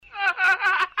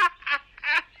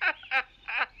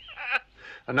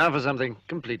And now for something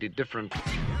completely different.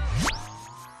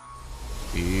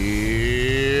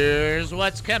 Here's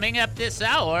what's coming up this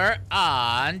hour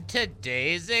on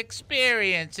today's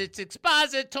experience. It's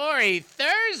Expository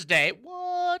Thursday.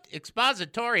 What?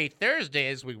 Expository Thursday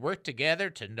as we work together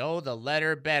to know the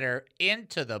letter better.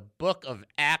 Into the book of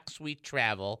Acts we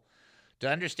travel to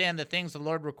understand the things the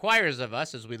Lord requires of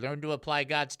us as we learn to apply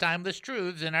God's timeless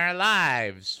truths in our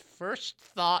lives. First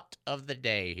thought of the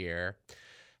day here.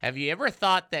 Have you ever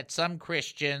thought that some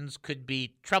Christians could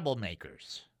be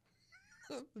troublemakers?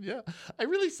 Yeah, I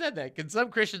really said that. Can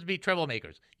some Christians be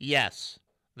troublemakers? Yes,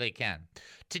 they can.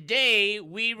 Today,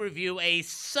 we review a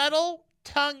subtle,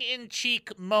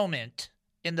 tongue-in-cheek moment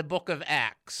in the book of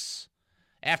Acts.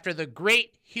 After the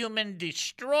great human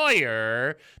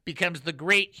destroyer becomes the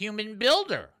great human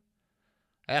builder.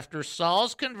 After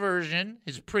Saul's conversion,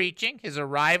 his preaching, his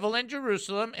arrival in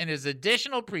Jerusalem, and his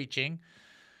additional preaching,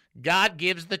 God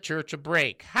gives the church a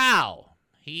break. How?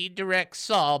 He directs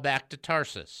Saul back to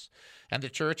Tarsus. And the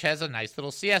church has a nice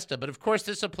little siesta. But, of course,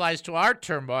 this applies to our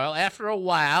turmoil. After a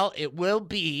while, it will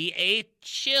be a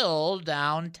chill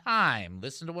down time.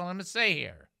 Listen to what I'm going to say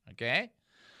here, okay?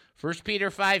 1 Peter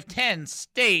 5:10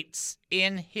 states,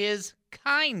 in his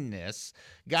kindness,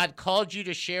 God called you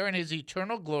to share in his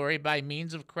eternal glory by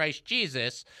means of Christ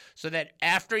Jesus, so that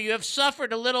after you have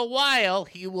suffered a little while,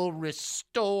 he will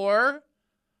restore,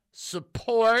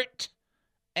 support,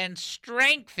 and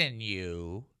strengthen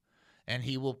you, and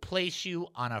he will place you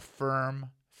on a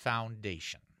firm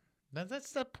foundation.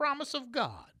 That's the promise of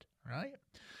God, right?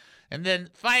 And then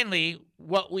finally,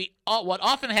 what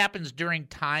often happens during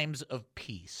times of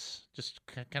peace. Just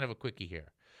kind of a quickie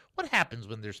here. What happens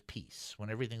when there's peace, when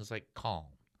everything's like calm?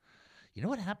 You know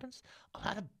what happens? A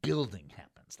lot of building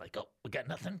happens. Like, oh, we got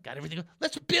nothing, got everything.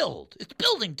 Let's build. It's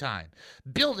building time.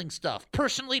 Building stuff,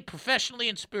 personally, professionally,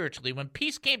 and spiritually. When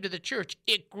peace came to the church,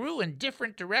 it grew in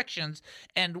different directions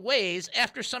and ways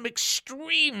after some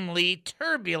extremely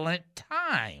turbulent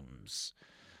times.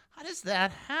 How does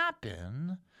that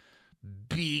happen?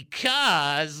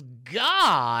 Because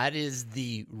God is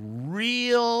the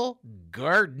real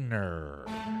gardener.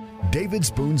 David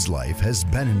Spoon's life has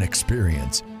been an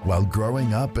experience. While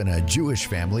growing up in a Jewish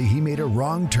family, he made a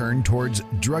wrong turn towards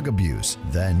drug abuse.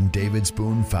 Then David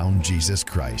Spoon found Jesus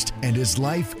Christ, and his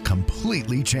life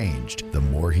completely changed. The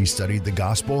more he studied the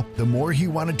gospel, the more he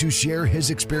wanted to share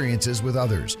his experiences with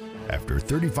others. After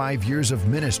 35 years of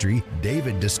ministry,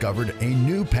 David discovered a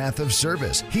new path of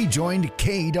service. He joined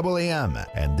KAAM,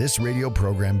 and this radio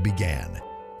program began.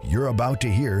 You're about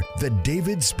to hear the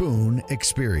David Spoon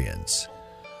Experience.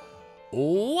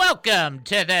 Welcome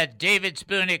to the David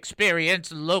Spoon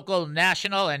Experience, local,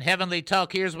 national, and heavenly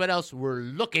talk. Here's what else we're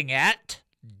looking at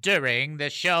during the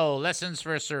show. Lessons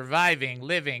for surviving,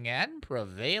 living, and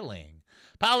prevailing.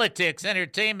 Politics,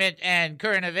 entertainment, and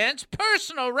current events.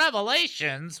 Personal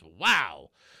revelations. Wow.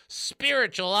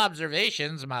 Spiritual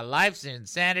observations. My life's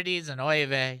insanities and oy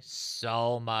vey.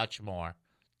 So much more.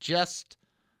 Just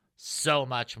so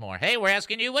much more. Hey, we're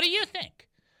asking you, what do you think?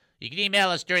 You can email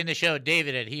us during the show,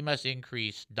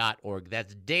 david@hemustincrease.org.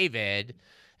 That's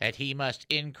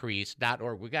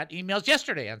david@hemustincrease.org. We got emails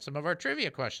yesterday on some of our trivia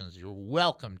questions. You're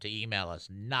welcome to email us.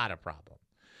 Not a problem.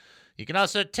 You can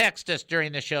also text us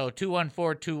during the show,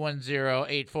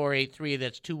 214-210-8483.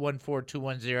 That's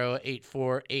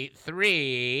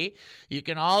 214-210-8483. You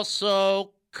can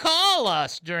also call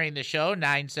us during the show,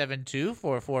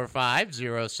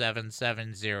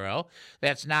 972-445-0770.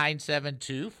 That's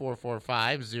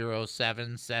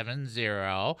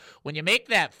 972-445-0770. When you make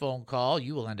that phone call,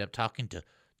 you will end up talking to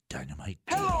Dynamite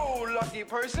D. Hello, lucky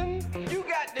person. You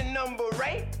got the number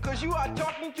right, because you are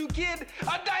talking to Kid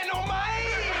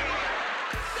Dynamite.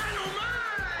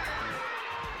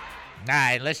 All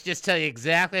right, let's just tell you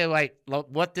exactly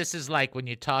what this is like when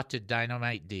you talk to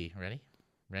Dynamite D. Ready?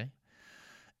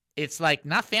 It's like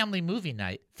not family movie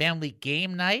night, family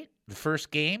game night, the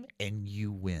first game, and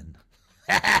you win.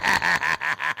 Winner,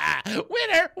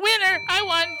 I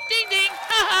won, ding, ding,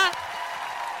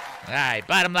 All right,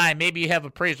 bottom line, maybe you have a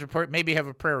praise report, maybe you have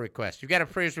a prayer request. You got a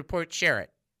praise report, share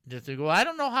it. Just go, I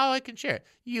don't know how I can share it.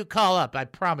 You call up, I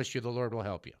promise you the Lord will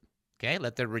help you. Okay,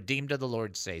 let the redeemed of the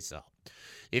Lord say so.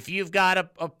 If you've got a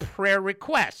prayer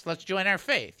request, let's join our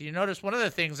faith. You notice one of the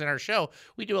things in our show,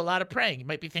 we do a lot of praying. You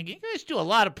might be thinking, you guys do a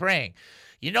lot of praying.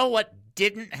 You know what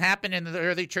didn't happen in the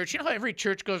early church? You know how every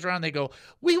church goes around, they go,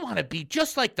 we want to be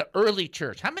just like the early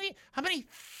church. How many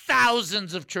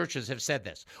thousands of churches have said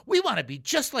this? We want to be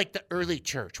just like the early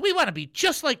church. We want to be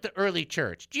just like the early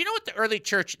church. Do you know what the early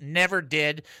church never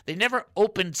did? They never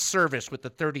opened service with the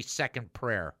 30-second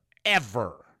prayer,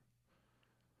 ever.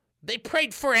 They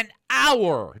prayed for an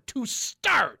hour to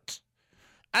start.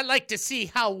 I'd like to see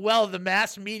how well the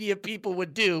mass media people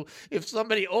would do if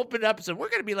somebody opened up and said, we're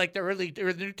going to be like the early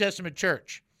New Testament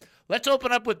church. Let's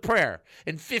open up with prayer.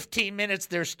 In 15 minutes,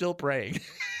 they're still praying.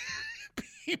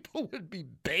 People would be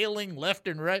bailing left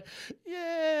and right.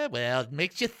 Yeah, well, it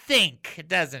makes you think,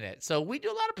 doesn't it? So we do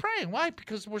a lot of praying. Why?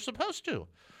 Because we're supposed to,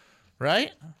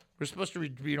 right? We're supposed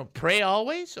to, pray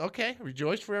always. Okay,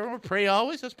 rejoice forever. Pray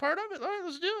always. That's part of it. All right,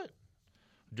 let's do it.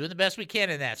 We're doing the best we can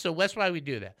in that. So that's why we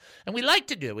do that. And we like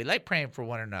to do it. We like praying for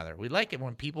one another. We like it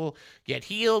when people get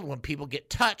healed, when people get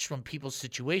touched, when people's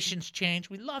situations change.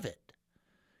 We love it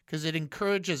because it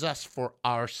encourages us for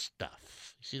our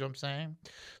stuff. You see what I'm saying?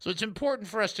 So it's important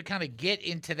for us to kind of get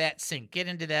into that sync, get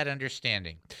into that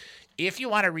understanding. If you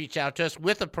want to reach out to us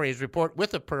with a praise report,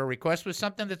 with a prayer request, with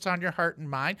something that's on your heart and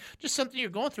mind, just something you're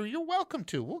going through, you're welcome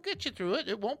to. We'll get you through it.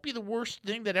 It won't be the worst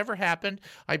thing that ever happened.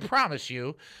 I promise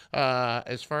you,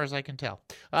 as far as I can tell.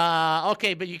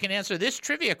 Okay, but you can answer this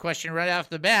trivia question right off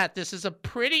the bat. This is a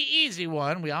pretty easy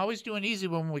one. We always do an easy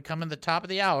one when we come in the top of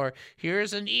the hour.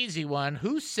 Here's an easy one.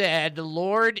 Who said,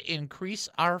 Lord, increase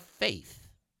our faith?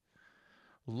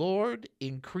 Lord,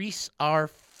 increase our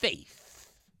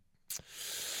faith.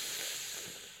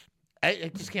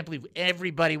 I just can't believe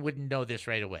everybody wouldn't know this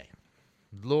right away.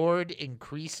 Lord,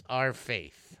 increase our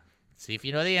faith. See if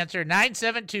you know the answer.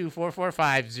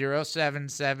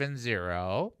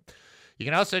 972-445-0770. You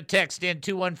can also text in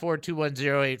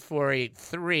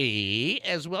 214-210-8483.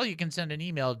 As well, you can send an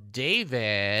email,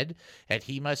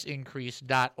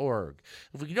 david@hemustincrease.org.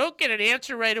 If we don't get an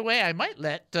answer right away, I might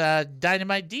let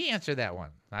Dynamite D answer that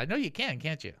one. I know you can,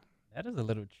 can't you? That is a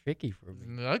little tricky for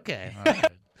me. Okay. All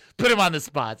right. Put him on the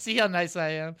spot. See how nice I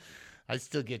am? I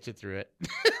still get you through it.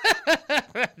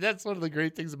 That's one of the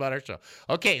great things about our show.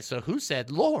 Okay, so who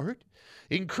said, Lord,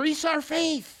 increase our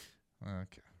faith?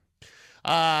 Okay.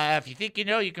 If you think you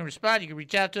know, you can respond. You can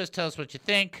reach out to us. Tell us what you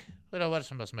think. What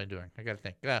else am I doing? I got to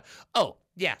think. Yeah.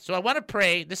 So I want to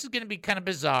pray. This is going to be kind of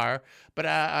bizarre, but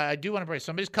I do want to pray.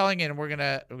 Somebody's calling in, and we're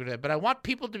gonna. But I want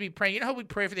people to be praying. You know how we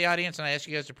pray for the audience, and I ask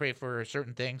you guys to pray for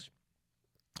certain things.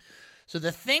 So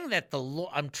the thing that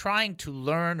I'm trying to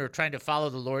learn or trying to follow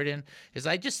the Lord in is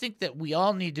I just think that we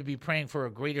all need to be praying for a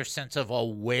greater sense of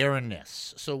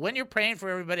awareness. So when you're praying for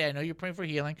everybody, I know you're praying for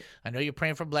healing. I know you're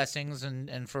praying for blessings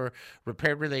and for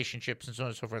repaired relationships and so on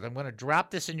and so forth. I'm going to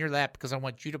drop this in your lap because I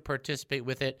want you to participate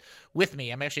with it with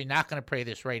me. I'm actually not going to pray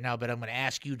this right now, but I'm going to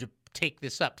ask you to take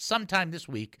this up sometime this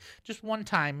week, just one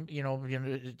time.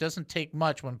 It doesn't take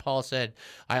much when Paul said,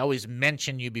 I always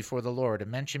mention you before the Lord. A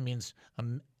mention means a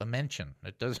mention.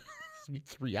 It doesn't mean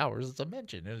 3 hours. It's a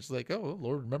mention. And it's like, oh,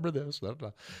 Lord, remember this. Blah,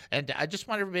 blah. And I just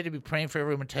want everybody to be praying for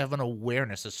everyone to have an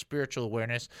awareness, a spiritual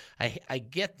awareness. I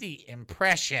get the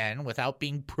impression, without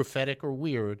being prophetic or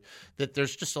weird, that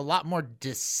there's just a lot more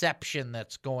deception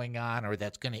that's going on or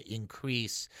that's going to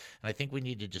increase. And I think we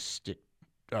need to just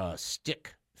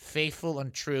stick faithful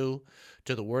and true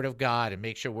to the Word of God and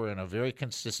make sure we're in a very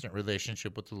consistent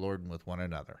relationship with the Lord and with one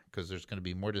another, because there's going to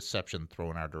be more deception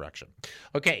thrown our direction.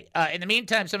 Okay, in the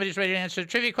meantime, somebody's ready to answer the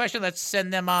trivia question. Let's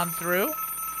send them on through.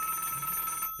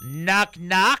 Knock,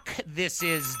 knock. This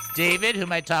is David. Who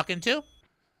am I talking to?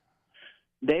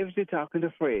 David, you're talking to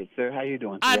Fred, sir. How you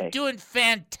doing today? I'm doing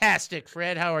fantastic,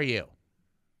 Fred. How are you?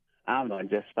 I'm doing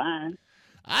just fine.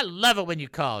 I love it when you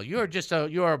call. You're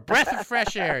a breath of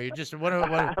fresh air. You're just one of.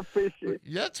 I appreciate it.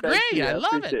 That's great. I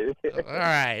love it. All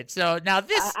right. So now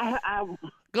this.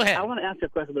 Go ahead. I want to answer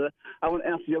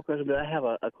your question, but I have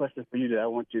a question for you that I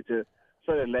want you to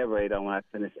sort of elaborate on when I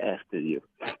finish asking you.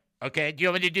 Okay. Do you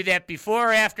want me to do that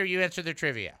before or after you answer the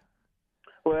trivia?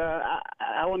 Well,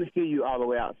 I want to hear you all the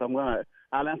way out, so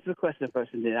I'll answer the question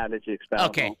first, and then I'll let you expound.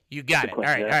 Okay. You got it. All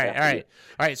right.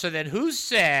 So then, who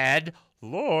said,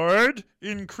 Lord,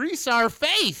 increase our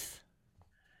faith?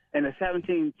 In the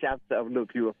 17th chapter of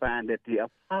Luke, you will find that the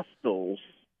apostles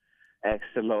asked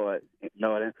the Lord,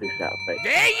 increase our faith.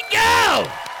 There you go!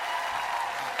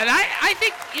 And I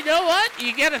think, you know what?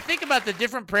 You got to think about the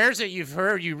different prayers that you've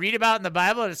heard, you read about in the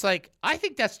Bible, and it's like, I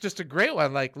think that's just a great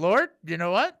one. Like, Lord, you know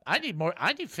what? I need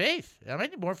faith. I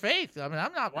need more faith. I mean,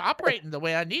 I'm not operating the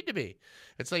way I need to be.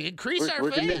 It's like, increase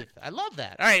our faith. I love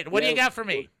that. All right, what do you got for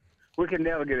me? We can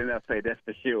never get enough faith, that's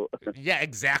for sure. Yeah,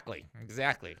 exactly.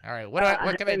 All right,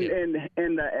 what can I do?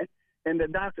 In the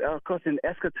doctor, of course, in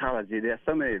eschatology, there are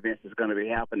so many events that's going to be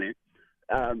happening.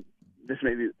 This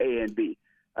may be A and B.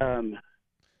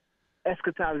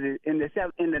 Eschatology, in the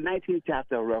 19th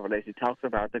chapter of Revelation, talks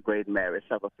about the great marriage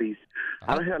supper feast.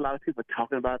 I don't hear a lot of people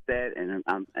talking about that, and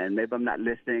maybe I'm not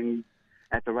listening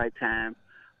at the right time,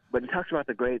 but it talks about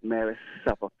the great marriage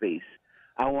supper feast.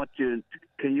 I want you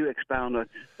to can you expound on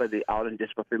for the audience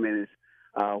just for a few minutes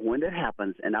when that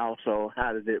happens, and also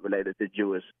how does it relate to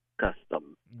Jewish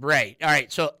custom? Right. All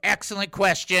right. So excellent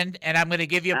question, and I'm going to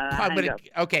give you. I'm going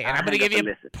to give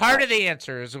you part of the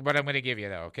answer is what I'm going to give you,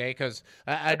 though. Okay, because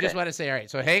I just want to say, all right.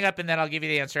 So hang up, and then I'll give you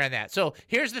the answer on that. So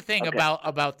here's the thing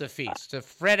about the feast. So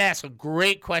Fred asked a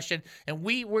great question, and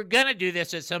we're going to do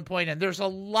this at some point. And there's a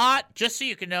lot. Just so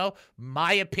you can know,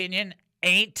 my opinion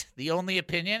ain't the only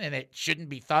opinion, and it shouldn't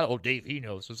be thought. Oh, Dave, he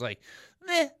knows. It's like,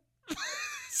 meh.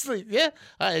 It's like, yeah,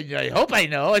 I hope I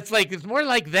know. It's more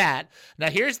like that. Now,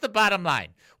 here's the bottom line.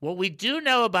 What we do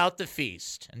know about the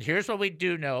feast, and here's what we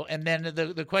do know, and then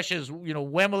the question is,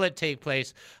 when will it take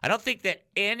place? I don't think that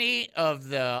any of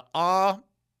the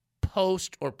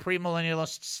post or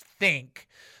premillennialists think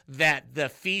that the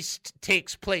feast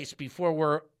takes place before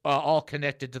we're all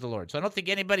connected to the Lord. So I don't think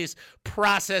anybody's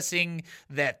processing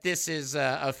that this is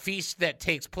a feast that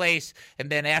takes place, and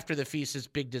then after the feast is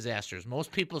big disasters.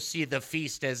 Most people see the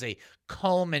feast as a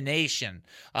culmination.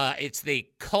 It's the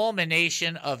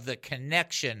culmination of the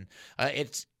connection.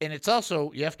 It's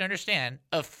also, you have to understand,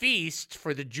 a feast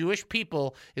for the Jewish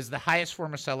people is the highest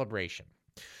form of celebration.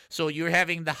 So you're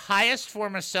having the highest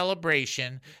form of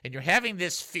celebration, and you're having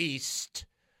this feast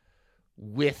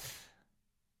with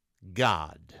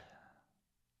God.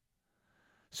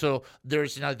 So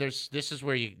this is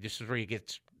where it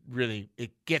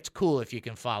gets cool if you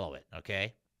can follow it,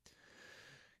 okay?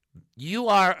 You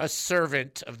are a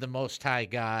servant of the Most High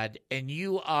God, and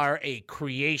you are a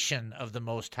creation of the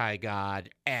Most High God,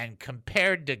 and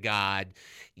compared to God,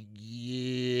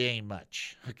 you ain't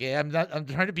much. Okay, I'm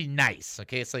trying to be nice,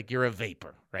 okay? It's like you're a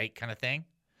vapor, right? Kind of thing.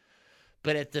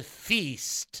 But at the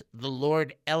feast, the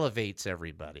Lord elevates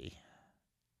everybody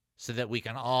so that we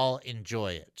can all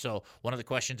enjoy it. So one of the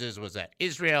questions is, was that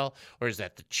Israel or is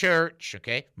that the church?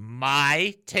 Okay,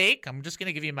 my take, I'm just going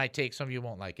to give you my take. Some of you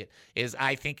won't like it, is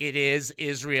I think it is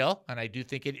Israel, and I do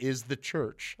think it is the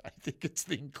church. I think it's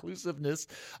the inclusiveness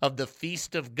of the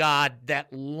feast of God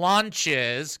that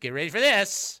launches, get ready for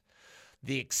this,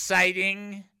 the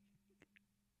exciting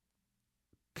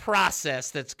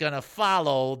process that's going to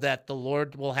follow that the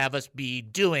Lord will have us be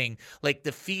doing. Like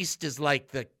the feast is like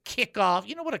the kickoff.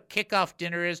 You know what a kickoff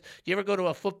dinner is? Do you ever go to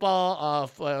a football,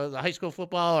 high school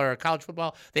football or college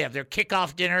football? They have their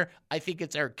kickoff dinner. I think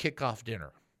it's our kickoff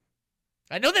dinner.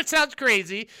 I know that sounds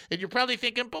crazy, and you're probably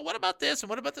thinking, but what about this and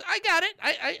what about this? I got it.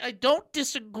 I don't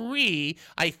disagree.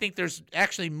 I think there's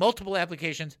actually multiple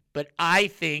applications, but I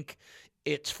think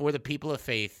it's for the people of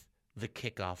faith, the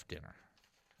kickoff dinner.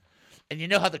 And you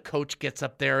know how the coach gets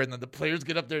up there and then the players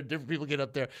get up there, different people get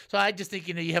up there. So I just think,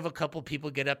 you have a couple people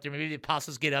get up there. Maybe the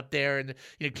apostles get up there and,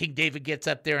 King David gets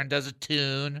up there and does a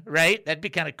tune, right? That'd be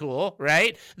kind of cool,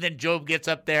 right? And then Job gets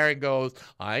up there and goes,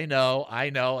 I know.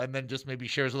 And then just maybe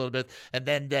shares a little bit. And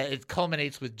then it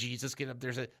culminates with Jesus getting up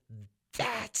there and saying,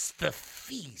 that's the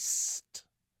feast.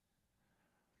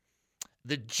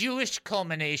 The Jewish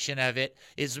culmination of it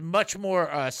is much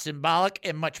more symbolic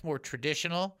and much more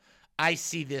traditional. I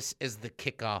see this as the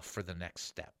kickoff for the next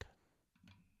step.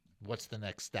 What's the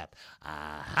next step?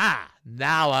 Aha!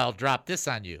 Now I'll drop this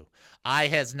on you. Eye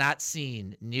has not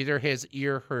seen, neither has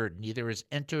ear heard, neither has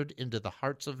entered into the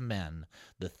hearts of men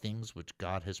the things which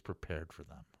God has prepared for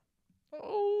them.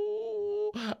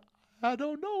 Oh, I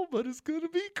don't know, but it's going to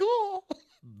be cool.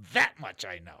 That much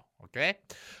I know, okay?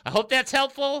 I hope that's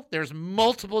helpful. There's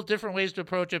multiple different ways to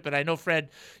approach it, but I know,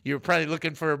 Fred, you're probably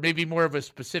looking for maybe more of a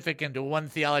specific into one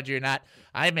theology or not.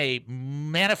 I'm a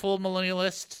manifold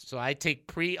millennialist, so I take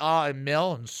pre, and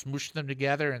mill and smoosh them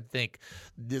together and think,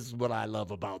 this is what I love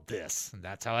about this. And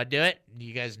that's how I do it.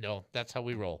 You guys know that's how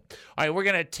we roll. All right, we're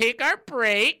going to take our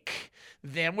break.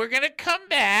 Then we're going to come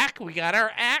back. We got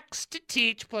our acts to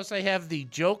teach, plus I have the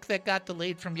joke that got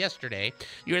delayed from yesterday.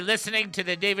 You're listening to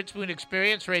the David Spoon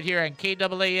Experience right here on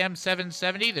KAAM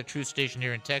 770, the true station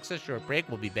here in Texas. Short break.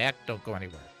 We'll be back. Don't go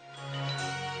anywhere.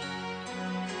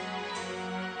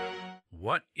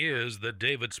 What is the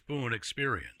David Spoon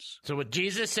Experience? So what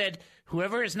Jesus said,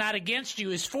 whoever is not against you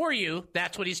is for you,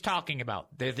 that's what he's talking about.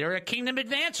 They're a kingdom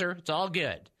advancer. It's all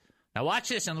good. Now watch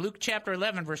this in Luke chapter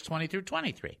 11, verse 20 through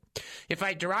 23. If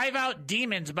I drive out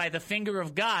demons by the finger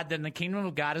of God, then the kingdom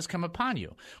of God has come upon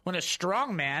you. When a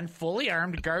strong man, fully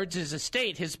armed, guards his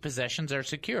estate, his possessions are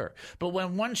secure. But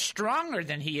when one stronger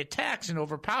than he attacks and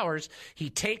overpowers, he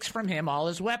takes from him all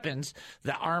his weapons,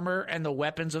 the armor and the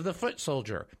weapons of the foot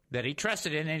soldier that he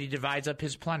trusted in, and he divides up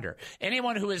his plunder.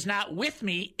 Anyone who is not with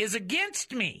me is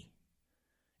against me,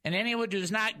 and anyone who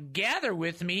does not gather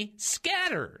with me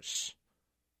scatters.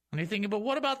 And you're thinking, but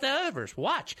what about the other verse?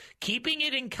 Watch. Keeping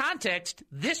it in context,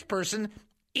 this person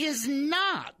is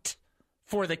not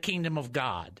for the kingdom of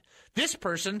God. This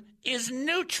person is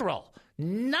neutral,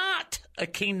 not a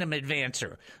kingdom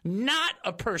advancer, not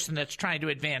a person that's trying to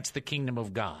advance the kingdom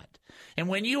of God. And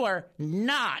when you are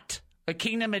not a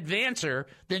kingdom advancer,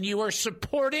 then you are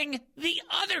supporting the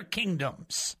other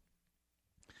kingdoms.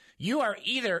 You are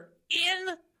either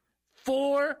in,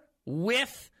 for,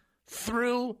 with,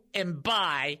 through, and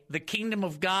by the kingdom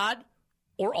of God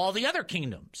or all the other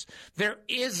kingdoms. There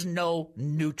is no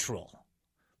neutral.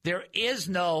 There is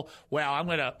no, well, I'm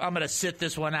gonna sit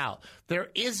this one out. There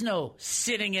is no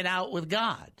sitting it out with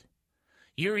God.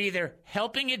 You're either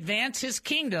helping advance his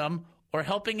kingdom or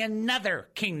helping another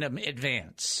kingdom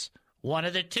advance. One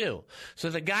of the two. So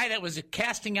the guy that was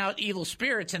casting out evil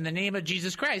spirits in the name of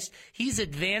Jesus Christ, he's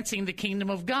advancing the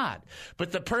kingdom of God.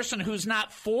 But the person who's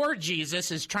not for Jesus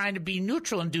is trying to be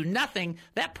neutral and do nothing.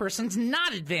 That person's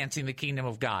not advancing the kingdom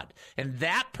of God. And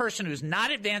that person who's not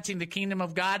advancing the kingdom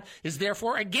of God is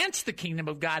therefore against the kingdom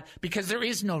of God because there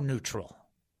is no neutral.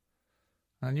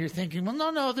 And you're thinking,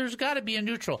 well, no, there's got to be a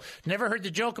neutral. Never heard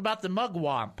the joke about the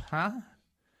mugwump, huh?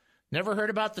 Never heard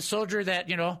about the soldier that,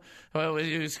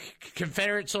 it was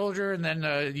Confederate soldier and then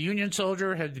a Union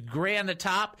soldier, had gray on the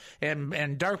top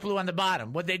and dark blue on the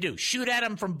bottom. What'd they do? Shoot at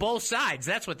him from both sides.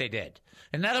 That's what they did.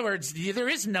 In other words, there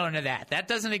is none of that. That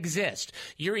doesn't exist.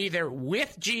 You're either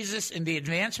with Jesus in the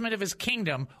advancement of his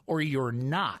kingdom or you're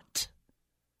not.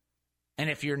 And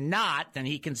if you're not, then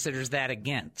he considers that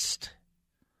against.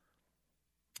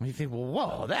 And you think, well,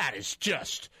 whoa, that is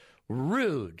just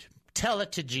rude. Tell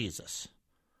it to Jesus.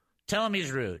 Tell him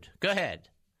he's rude. Go ahead.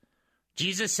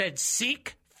 Jesus said,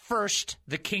 seek first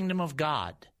the kingdom of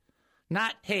God.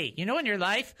 Not, hey, in your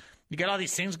life, you got all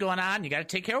these things going on. You got to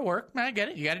take care of work. I get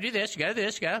it. You got to do this. You got to do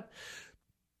this. You got to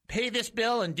pay this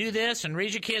bill and do this and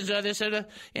raise your kids. This.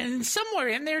 And somewhere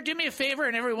in there, do me a favor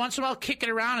and every once in a while kick it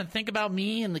around and think about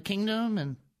me and the kingdom.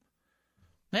 And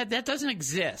that doesn't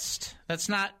exist. That's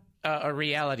not a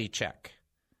reality check.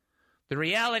 The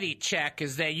reality check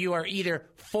is that you are either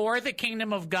for the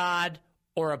kingdom of God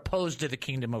or opposed to the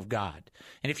kingdom of God.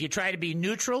 And if you try to be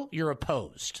neutral, you're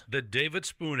opposed. The David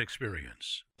Spoon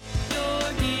Experience.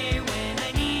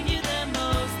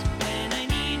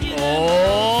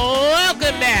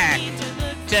 Welcome back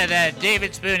to the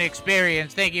David Spoon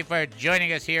Experience. Thank you for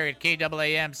joining us here at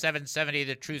KAAM 770,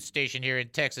 the truth station here in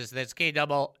Texas. That's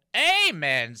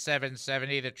KAAM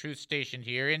 770, the truth station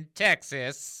here in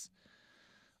Texas.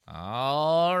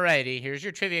 All righty, here's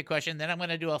your trivia question. Then I'm going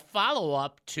to do a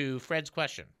follow-up to Fred's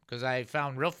question because I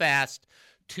found real fast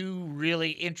two really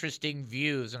interesting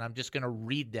views, and I'm just going to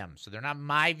read them. So they're not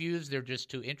my views. They're just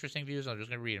two interesting views. I'm just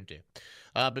going to read them to you.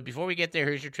 But before we get there,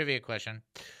 here's your trivia question.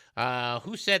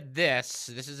 Who said this?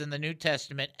 This is in the New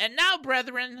Testament. And now,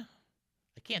 brethren,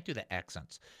 I can't do the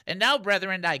accents. And now,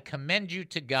 brethren, I commend you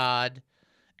to God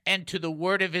and to the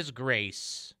word of his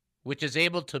grace, which is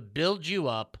able to build you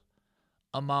up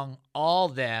among all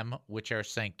them which are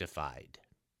sanctified.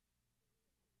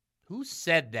 Who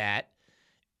said that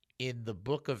in the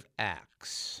book of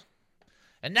Acts?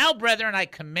 And now, brethren, I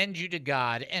commend you to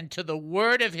God and to the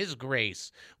word of his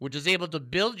grace, which is able to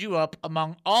build you up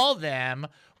among all them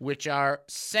which are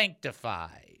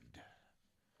sanctified.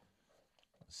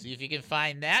 See if you can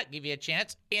find that. Give you a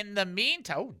chance. In the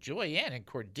meantime, Joyanne and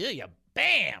Cordelia,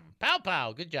 bam, pow,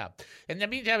 pow, good job. In the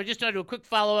meantime, I just want to do a quick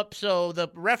follow-up. So the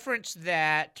reference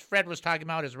that Fred was talking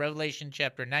about is Revelation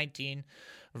chapter 19,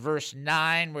 verse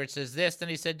 9, where it says this, then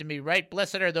he said to me, right,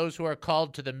 blessed are those who are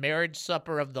called to the marriage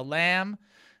supper of the Lamb.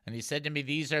 And he said to me,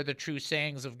 these are the true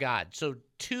sayings of God. So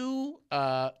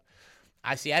I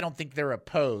don't think they're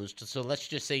opposed. So let's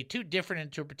just say two different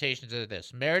interpretations of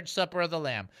this. Marriage supper of the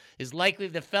Lamb is likely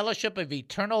the fellowship of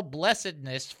eternal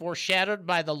blessedness foreshadowed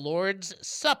by the Lord's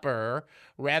Supper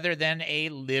rather than a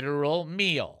literal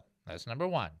meal. That's number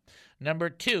one.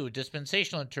 Number two,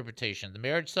 dispensational interpretation. The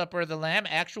marriage supper of the Lamb,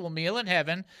 actual meal in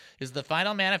heaven, is the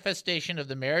final manifestation of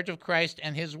the marriage of Christ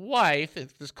and his wife.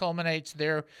 This culminates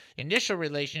their initial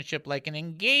relationship like an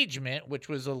engagement, which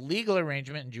was a legal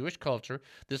arrangement in Jewish culture.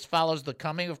 This follows the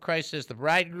coming of Christ as the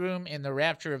bridegroom in the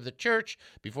rapture of the church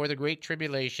before the Great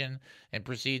Tribulation and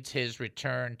precedes his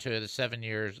return to the 7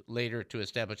 years later to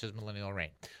establish his millennial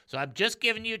reign. So I'm just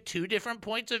giving you two different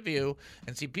points of view,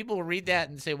 and see, people will read that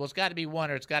and say, well, it's got to be one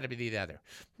or it's got to be the other.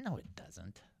 No, it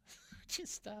doesn't.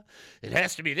 Just stop. It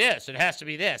has to be this. It has to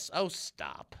be this. Oh,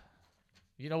 stop.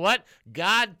 You know what?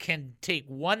 God can take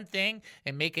one thing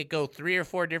and make it go 3 or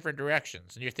 4 different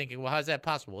directions. And you're thinking, well, how's that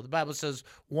possible? Well, the Bible says,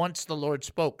 once the Lord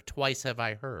spoke, twice have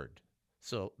I heard.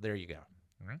 So there you go.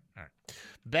 All right.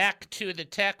 Back to the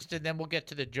text, and then we'll get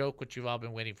to the joke, which you've all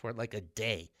been waiting for like a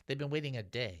day. They've been waiting a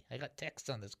day. I got texts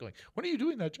on this going, when are you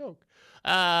doing that joke?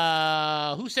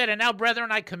 Who said, and now,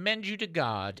 brethren, I commend you to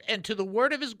God and to the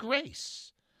word of his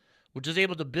grace, which is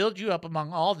able to build you up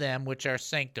among all them which are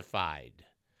sanctified.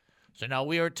 So now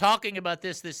we are talking about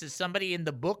this. This is somebody in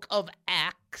the book of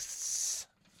Acts.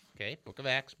 Okay, book of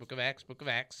Acts.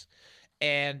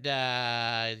 And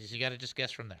you got to just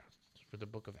guess from there. For the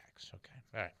book of Acts.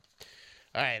 Okay,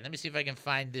 all right, let me see if I can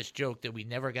find this joke that we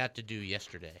never got to do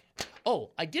yesterday.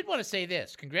 Oh, I did want to say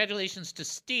this. Congratulations to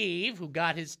Steve, who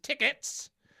got his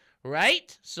tickets,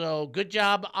 right? So good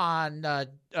job on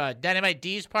Dynamite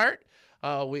D's part.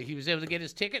 He was able to get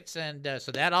his tickets, and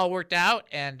so that all worked out,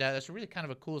 and that's really kind of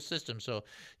a cool system. So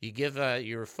you give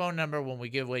your phone number when we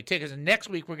give away tickets, and next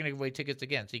week we're going to give away tickets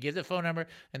again. So you give the phone number,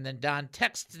 and then Don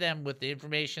texts them with the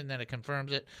information, then it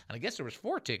confirms it. And I guess there was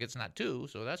 4 tickets, not 2,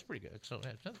 so that's pretty good. So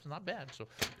that's not bad. So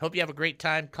hope you have a great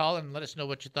time. Call and let us know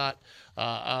what you thought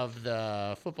of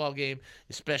the football game,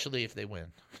 especially if they win.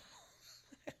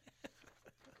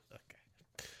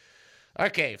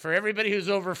 Okay, for everybody who's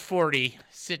over 40,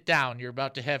 sit down. You're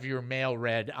about to have your mail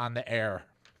read on the air.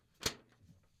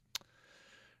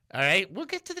 All right, we'll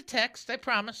get to the text, I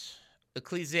promise.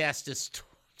 Ecclesiastes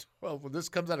 12. Well, this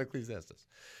comes out of Ecclesiastes.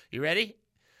 You ready?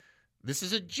 This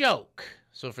is a joke.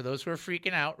 So for those who are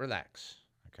freaking out, relax.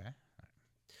 Okay?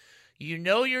 You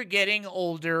know you're getting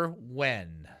older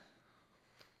when?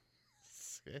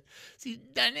 See,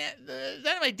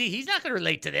 Dynamite D, he's not going to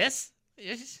relate to this.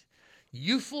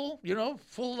 Youthful,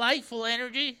 full life, full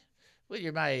energy. Well,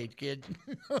 you're my age, kid.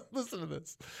 Listen to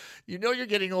this. You know you're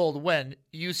getting old when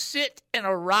you sit in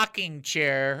a rocking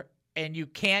chair and you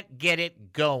can't get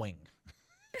it going.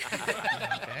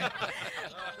 Okay.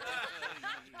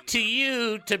 To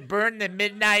you, to burn the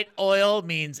midnight oil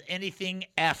means anything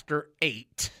after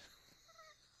 8.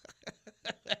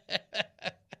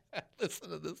 Listen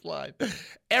to this line.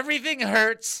 Everything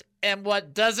hurts, and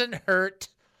what doesn't hurt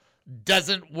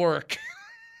doesn't work.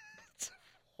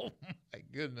 Oh my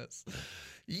goodness.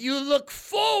 You look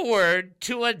forward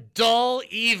to a dull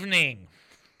evening.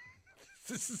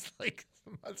 These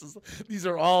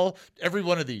are all, every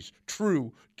one of these,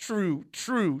 true.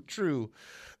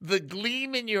 The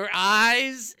gleam in your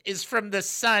eyes is from the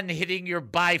sun hitting your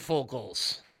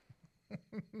bifocals.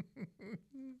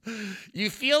 You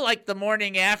feel like the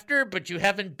morning after, but you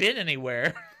haven't been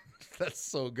anywhere. That's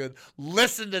so good.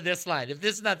 Listen to this line. If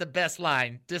this is not the best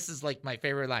line, this is like my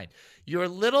favorite line. Your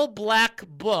little black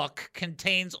book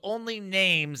contains only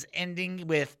names ending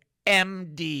with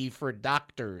MD for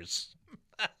doctors.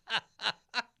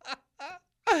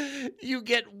 You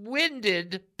get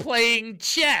winded playing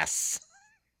chess.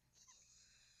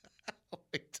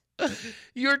 Wait.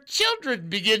 Your children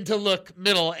begin to look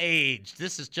middle-aged.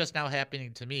 This is just now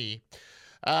happening to me.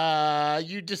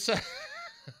 You decide...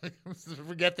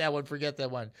 Forget that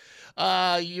one.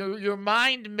 Your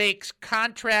mind makes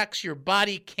contracts your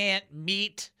body can't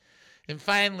meet. And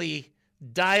finally,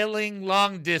 dialing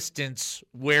long distance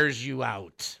wears you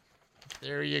out.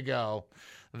 There you go.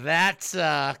 That's,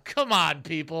 come on,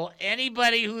 people.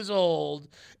 Anybody who's old,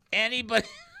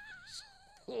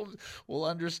 will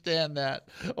understand that.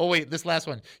 Oh, wait, this last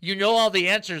one. You know all the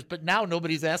answers, but now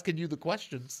nobody's asking you the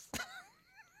questions.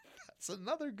 That's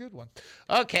another good one.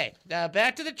 Okay,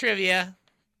 back to the trivia.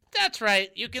 That's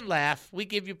right. You can laugh. We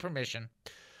give you permission.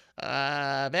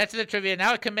 Back to the trivia.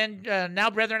 Now,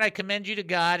 brethren, I commend you to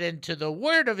God and to the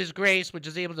word of his grace, which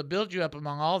is able to build you up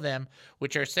among all them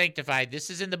which are sanctified. This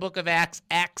is in the book of Acts,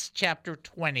 Acts chapter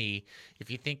 20.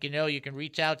 If you think you know, you can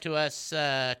reach out to us. You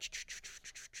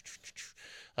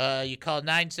call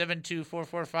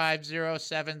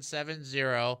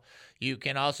 972-445-0770. You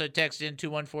can also text in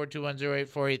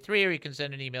 214-210-8483, or you can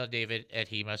send an email,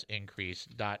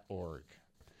 david@hemustincrease.org.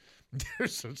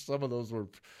 There's some of those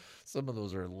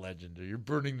are legendary. You're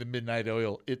burning the midnight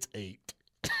oil. It's 8.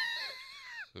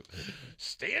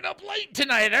 Staying up late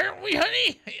tonight, aren't we,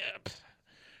 honey? Yep.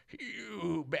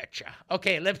 You betcha.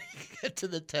 Okay, let me get to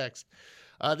the text.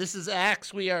 This is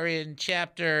Acts. We are in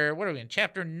chapter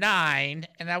 9,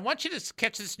 and I want you to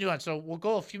catch this nuance. So we'll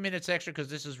go a few minutes extra because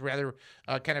this is rather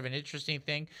kind of an interesting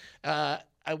thing.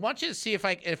 I want you to see if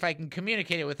I can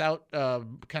communicate it without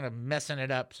kind of messing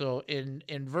it up. So in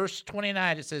verse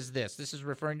 29, it says this. This is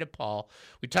referring to Paul.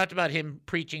 We talked about him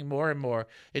preaching more and more.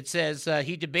 It says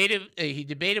he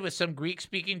debated with some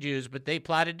Greek-speaking Jews, but they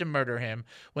plotted to murder him.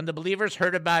 When the believers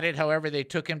heard about it, however, they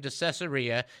took him to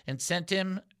Caesarea and sent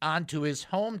him on to his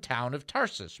hometown of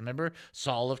Tarsus. Remember,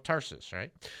 Saul of Tarsus, right?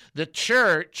 The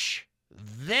church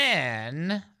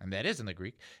then, and that is in the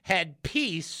Greek, had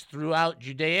peace throughout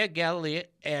Judea, Galilee,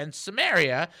 and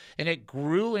Samaria, and it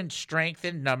grew in strength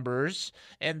and numbers,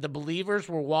 and the believers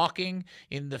were walking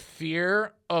in the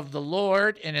fear of the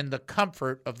Lord and in the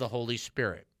comfort of the Holy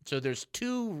Spirit. So there's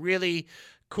two really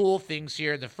cool things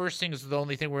here. The first thing is the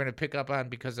only thing we're going to pick up on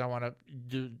because I want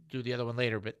to do the other one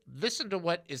later. But listen to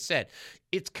what is said.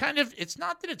 It's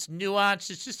not that it's nuanced.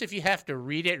 It's just if you have to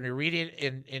read it and read it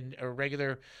in a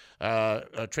regular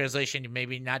translation, you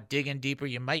maybe not digging deeper,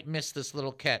 you might miss this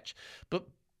little catch. But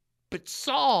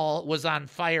Saul was on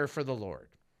fire for the Lord.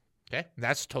 Okay,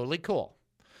 that's totally cool.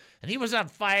 And he was on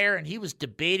fire and he was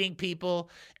debating people.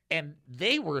 And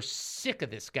they were sick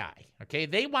of this guy, okay?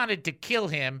 They wanted to kill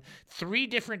him 3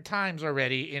 different times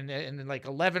already in like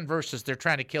 11 verses. They're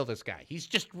trying to kill this guy. He's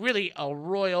just really a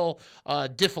royal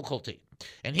difficulty.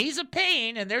 And he's a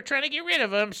pain, and they're trying to get rid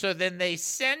of him. So then they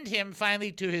send him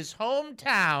finally to his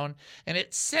hometown. And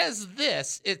it says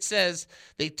this. It says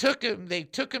they took him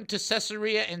to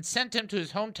Caesarea and sent him to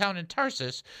his hometown in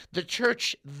Tarsus. The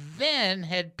church then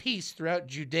had peace throughout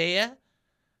Judea,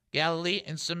 Galilee,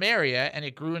 and Samaria, and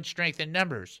it grew in strength and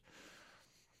numbers.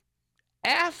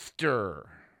 After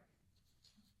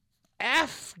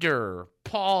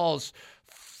Paul's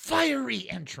fiery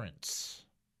entrance,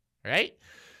 right?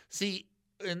 See,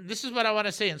 and this is what I want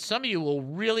to say, and some of you will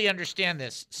really understand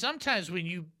this. Sometimes when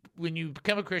you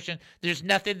become a Christian, there's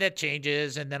nothing that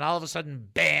changes, and then all of a sudden,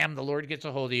 bam, the Lord gets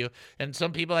a hold of you. And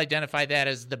some people identify that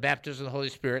as the baptism of the Holy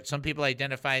Spirit. Some people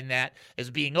identify that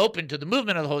as being open to the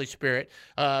movement of the Holy Spirit.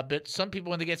 But some people,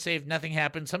 when they get saved, nothing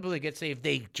happens. Some people that get saved,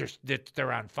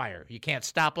 they're on fire. You can't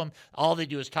stop them. All they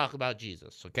do is talk about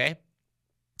Jesus, okay?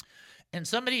 And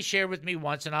somebody shared with me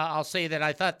once, and I'll say that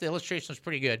I thought the illustration was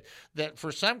pretty good, that for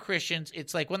some Christians,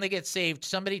 it's like when they get saved,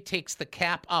 somebody takes the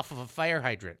cap off of a fire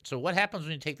hydrant. So what happens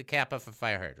when you take the cap off a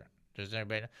fire hydrant? Does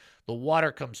everybody know? The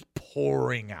water comes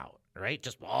pouring out, right?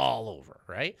 Just all over,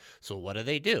 right? So what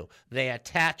do? They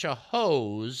attach a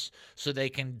hose so they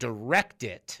can direct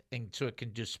it, and so it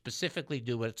can specifically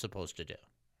do what it's supposed to do,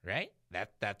 right?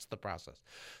 That's the process.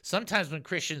 Sometimes when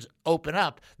Christians open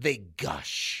up, they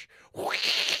gush.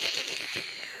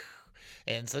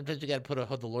 And sometimes you got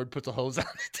to the Lord puts a hose on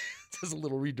it. It's a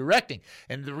little redirecting.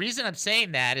 And the reason I'm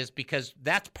saying that is because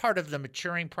that's part of the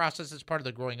maturing process. It's part of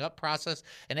the growing up process.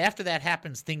 And after that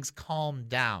happens, things calm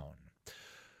down.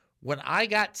 When I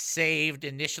got saved,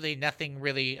 initially nothing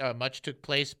really much took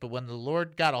place. But when the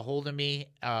Lord got a hold of me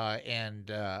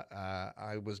and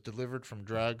I was delivered from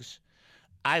drugs,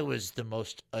 I was the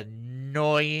most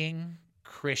annoying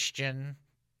Christian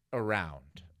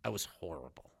around. I was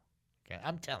horrible. Okay,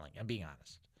 I'm being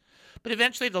honest. But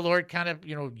eventually the Lord kind of,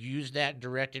 used that and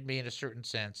directed me in a certain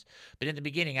sense. But in the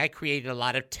beginning, I created a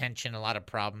lot of tension, a lot of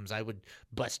problems. I would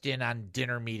bust in on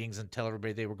dinner meetings and tell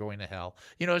everybody they were going to hell.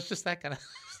 It's just that kind of,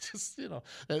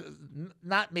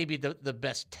 not maybe the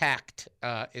best tact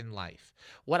in life.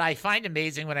 What I find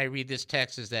amazing when I read this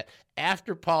text is that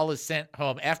after Paul is sent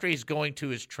home, after he's going to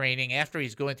his training, after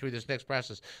he's going through this next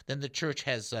process, then the church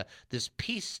has this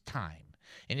peace time.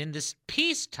 And in this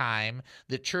peacetime,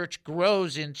 the church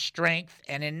grows in strength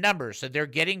and in numbers. So they're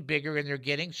getting bigger and they're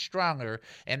getting stronger.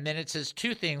 And then it says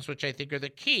 2 things, which I think are the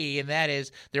key, and that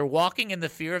is they're walking in the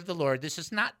fear of the Lord. This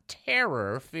is not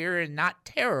terror, fear and not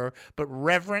terror, but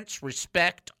reverence,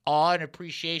 respect, awe, and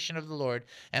appreciation of the Lord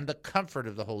and the comfort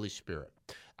of the Holy Spirit.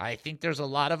 I think there's a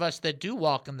lot of us that do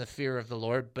walk in the fear of the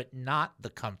Lord, but not the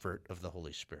comfort of the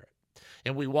Holy Spirit.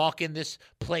 And we walk in this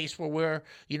place where we're,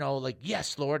 like,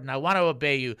 yes, Lord, and I want to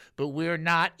obey you, but we're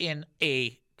not in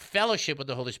a fellowship with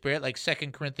the Holy Spirit, like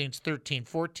 2 Corinthians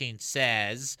 13:14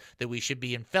 says that we should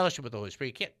be in fellowship with the Holy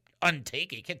Spirit. You can't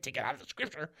untake it. You can't take it out of the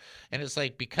Scripture. And it's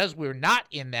like, because we're not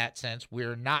in that sense,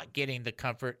 we're not getting the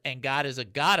comfort, and God is a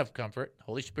God of comfort. The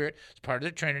Holy Spirit is part of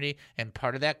the Trinity, and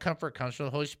part of that comfort comes from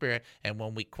the Holy Spirit. And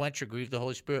when we quench or grieve the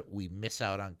Holy Spirit, we miss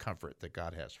out on comfort that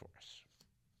God has for us.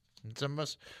 And some of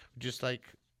us just like,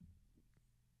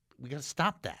 we got to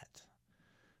stop that.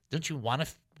 Don't you want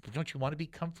to be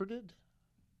comforted?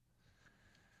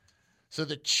 So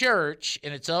the church,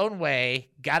 in its own way,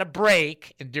 got a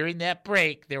break, and during that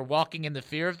break, they're walking in the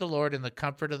fear of the Lord and the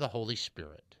comfort of the Holy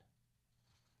Spirit.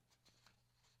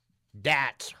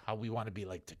 That's how we want to be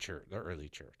like the church, the early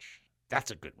church. That's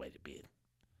a good way to be.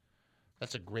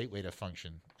 That's a great way to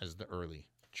function as the early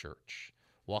church.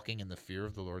 Walking in the fear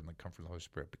of the Lord and the comfort of the Holy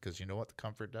Spirit. Because you know what the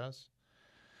comfort does?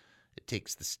 It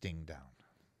takes the sting down.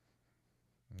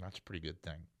 And that's a pretty good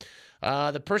thing.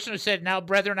 The person who said, "Now,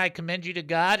 brethren, I commend you to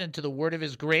God and to the word of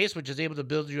his grace, which is able to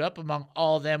build you up among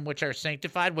all them which are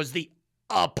sanctified," was the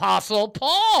Apostle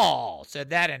Paul.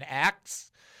 Said that in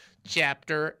Acts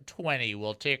chapter 20.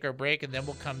 We'll take our break, and then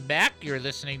we'll come back. You're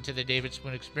listening to the David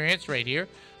Spoon Experience right here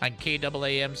on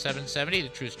KAAM 770, the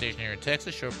Truth Station here in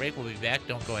Texas. Short break. We'll be back.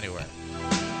 Don't go anywhere.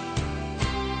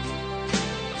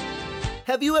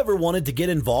 Have you ever wanted to get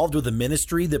involved with a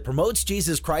ministry that promotes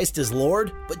Jesus Christ as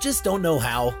Lord, but just don't know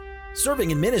how?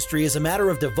 Serving in ministry is a matter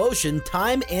of devotion,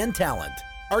 time, and talent.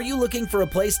 Are you looking for a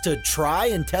place to try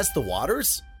and test the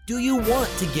waters? Do you want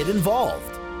to get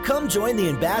involved? Come join the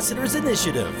Ambassadors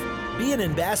Initiative. Be an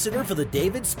ambassador for the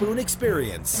David Spoon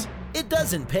Experience. It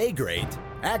doesn't pay great.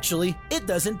 Actually, it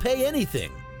doesn't pay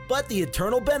anything. But the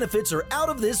eternal benefits are out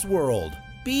of this world.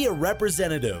 Be a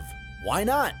representative. Why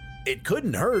not? It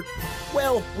couldn't hurt.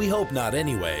 Well, we hope not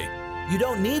anyway. You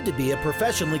don't need to be a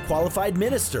professionally qualified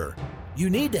minister. You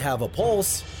need to have a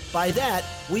pulse. By that,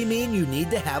 we mean you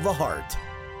need to have a heart.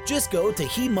 Just go to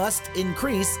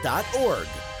hemustincrease.org.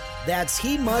 That's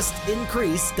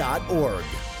hemustincrease.org.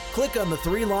 Click on the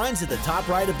 3 lines at the top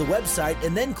right of the website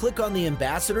and then click on the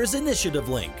Ambassadors Initiative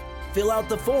link. Fill out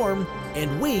the form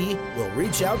and we will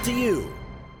reach out to you.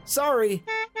 Sorry,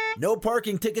 no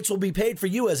parking tickets will be paid for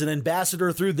you as an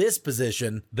ambassador through this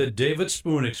position. The David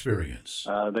Spoon Experience.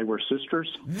 They were sisters?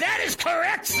 That is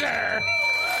correct, sir.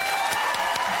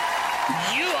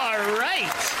 You are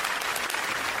right.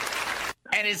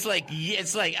 And it's like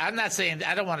I'm not saying,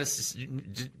 I don't want to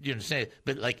say it,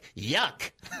 but like, yuck.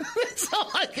 That's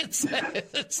all I can say.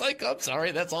 It's like, I'm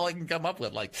sorry, that's all I can come up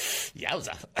with. Like,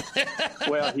 yowza.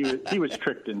 Well, he was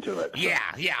tricked into it. So. Yeah.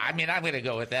 I mean, I'm going to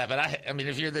go with that. But I mean,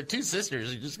 if you're the 2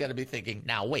 sisters, you just got to be thinking,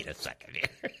 now, wait a second here.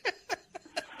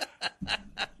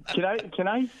 Can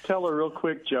I tell a real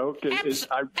quick joke? I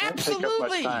won't take up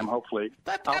much time. Hopefully,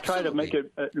 I'll try to make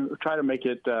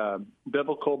it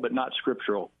biblical, but not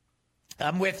scriptural.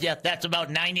 I'm with you. That's about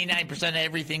 99% of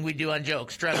everything we do on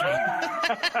jokes. Trust me.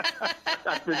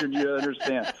 I figured you'd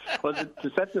understand. Well,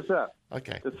 to set this up.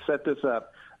 Okay. To set this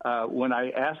up, when I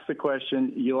ask the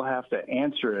question, you'll have to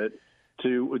answer it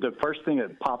to the first thing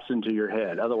that pops into your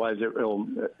head. Otherwise,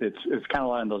 it's kind of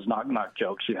like those knock-knock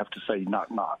jokes. You have to say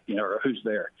knock-knock, or who's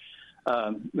there.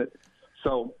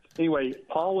 So anyway,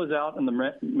 Paul was out in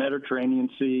the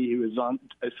Mediterranean Sea. He was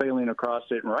sailing across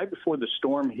it, and right before the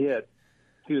storm hit,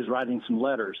 he was writing some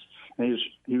letters. And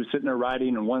he was sitting there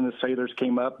writing, and one of the sailors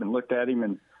came up and looked at him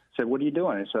and said, "What are you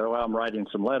doing?" He said, "Well, I'm writing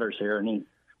some letters here." And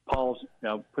Paul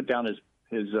put down his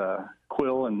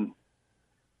quill and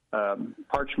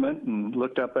parchment and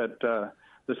looked up at the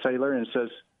sailor and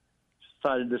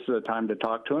decided this is the time to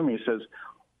talk to him. He says,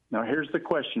 "Now here's the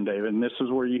question, David, and this is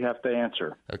where you have to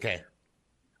answer. Okay.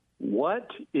 What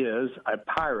is a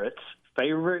pirate's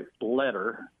favorite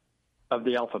letter of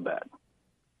the alphabet?"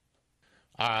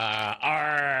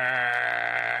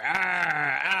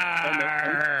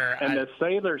 And the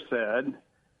sailor said,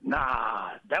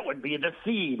 "Nah, that would be the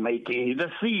C, matey,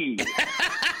 the C."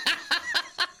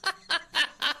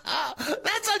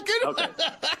 That's a good one.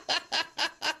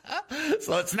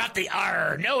 So it's not the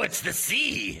R. No, it's the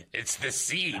C. It's the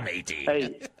C, matey.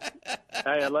 Hey,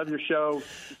 I love your show.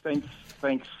 Thanks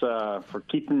for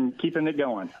keeping it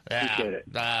going. Appreciate it.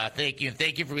 Thank you. And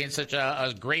thank you for being such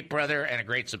a great brother and a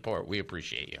great support. We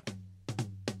appreciate you.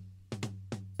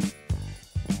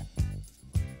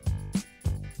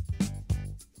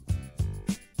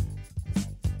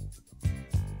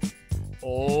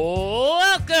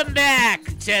 Welcome back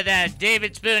to the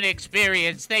David Spoon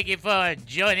Experience. Thank you for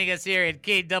joining us here at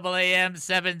KAAM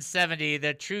 770,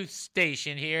 the Truth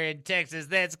Station here in Texas.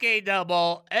 That's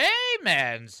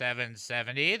KAAM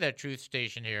 770, the Truth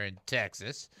Station here in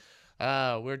Texas.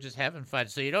 We're just having fun.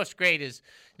 So you know what's great is,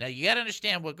 now you got to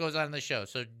understand what goes on in the show.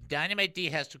 So Dynamite D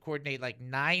has to coordinate like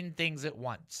 9 things at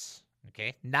once.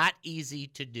 Okay, not easy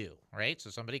to do, right?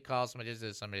 So somebody calls, somebody does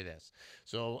this, somebody this.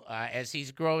 So as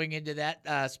he's growing into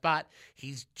that spot,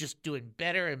 he's just doing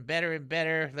better and better and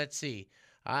better. Let's see.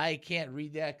 I can't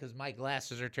read that because my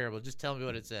glasses are terrible. Just tell me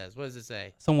what it says. What does it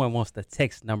say? Someone wants the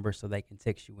text number so they can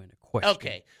text you in a question.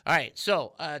 Okay. All right.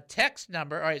 So text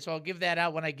number. All right. So I'll give that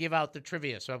out when I give out the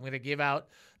trivia. So I'm going to give out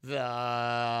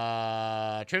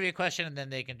the trivia question, and then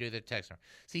they can do the text number.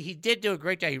 See, he did do a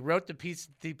great job. He wrote the piece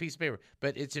of paper,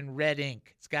 but it's in red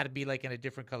ink. It's got to be like in a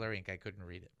different color ink. I couldn't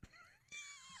read it.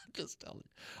 Just tell you.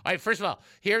 All right, first of all,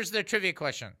 here's the trivia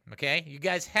question, okay? You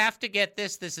guys have to get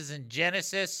this. This is in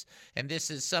Genesis, and this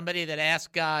is somebody that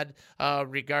asked God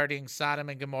regarding Sodom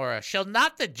and Gomorrah. Shall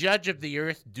not the judge of the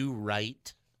earth do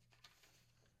right?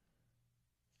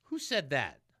 Who said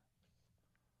that?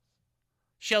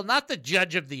 Shall not the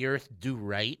judge of the earth do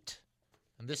right?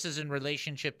 And this is in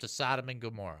relationship to Sodom and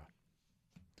Gomorrah.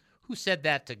 Who said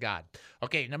that to God?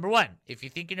 Okay, number 1, if you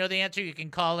think you know the answer, you can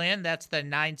call in. That's the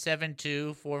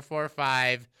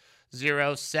 972-445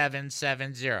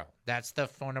 214-210-0770. That's the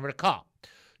phone number to call.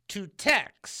 To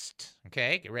text,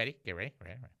 okay, get ready.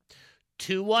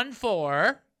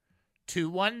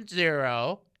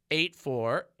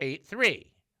 214-210-8483.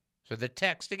 So the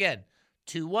text again,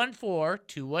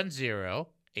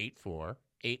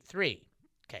 214-210-8483.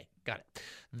 Okay, got it.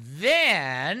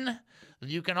 Then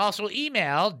you can also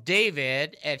email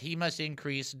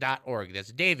david@hemustincrease.org.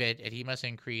 That's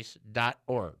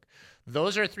david@hemustincrease.org.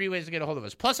 Those are 3 ways to get a hold of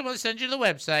us. Plus, I'm going to send you to the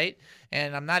website,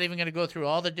 and I'm not even going to go through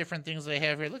all the different things they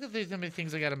have here. Look at how many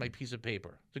things I got on my piece of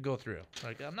paper to go through.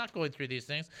 Like, I'm not going through these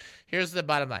things. Here's the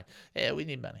bottom line. Hey, we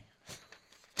need money.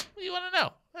 What do you want to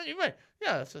know?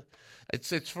 Yeah,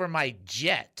 it's for my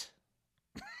jet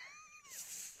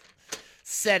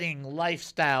setting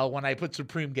lifestyle when I put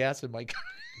Supreme gas in my car.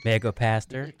 Mega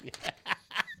Pastor.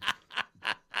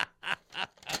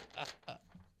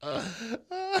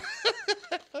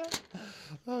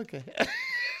 Okay.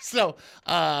 So,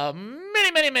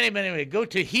 many. Go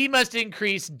to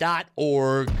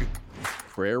hemustincrease.org.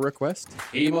 Prayer request?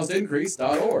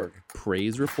 hemustincrease.org.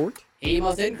 Praise report?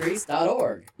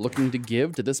 hemustincrease.org. Looking to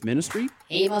give to this ministry?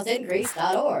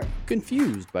 hemustincrease.org.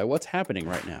 Confused by what's happening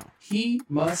right now?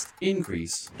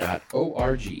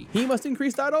 hemustincrease.org.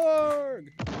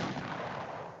 hemustincrease.org.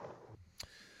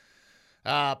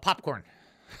 Popcorn.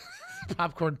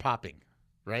 Popcorn popping,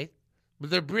 right? But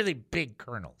they're really big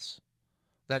kernels.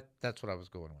 That's what I was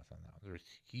going with on that. They're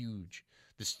huge,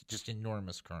 just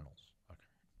enormous kernels.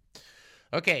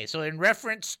 Okay, so in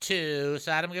reference to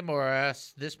Sodom and Gomorrah,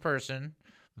 this person,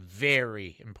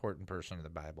 very important person in the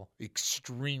Bible,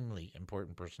 extremely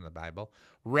important person in the Bible,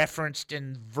 referenced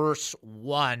in verse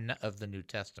 1 of the New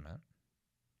Testament.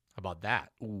 How about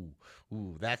that? Ooh,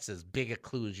 that's as big a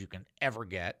clue as you can ever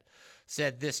get.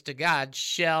 Said this to God,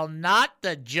 shall not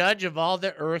the judge of all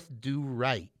the earth do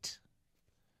right?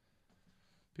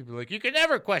 People are like, you can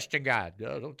never question God.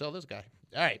 No, don't tell this guy.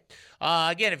 All right.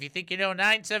 Again, if you think you know,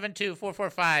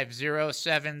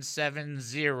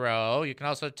 972-445-0770. You can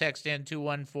also text in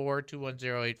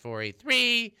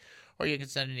 214-210-8483, or you can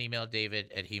send an email,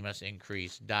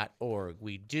 david@hemustincrease.org.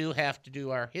 We do have to do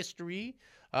our history.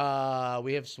 What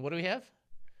do we have?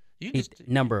 You just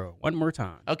number one more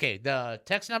time. Okay, the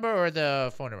text number or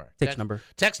the phone number? Text number.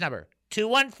 Text number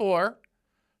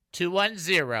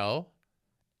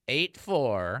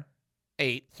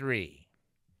 214-210-8483.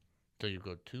 So you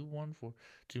go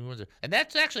 214-210. And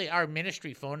that's actually our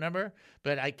ministry phone number,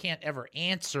 but I can't ever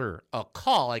answer a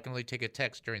call. I can only take a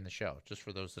text during the show, just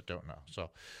for those that don't know.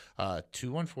 So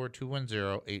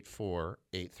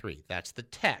 214-210-8483. That's the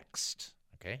text.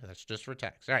 Okay, that's just for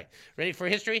text. All right, ready for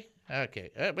history? Okay,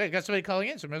 we got somebody calling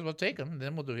in, so might as well take them, and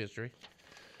then we'll do history.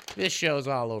 This show's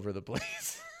all over the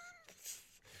place.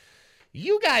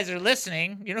 You guys are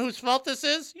listening. You know whose fault this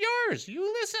is? Yours.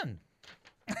 You listen.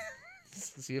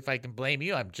 See if I can blame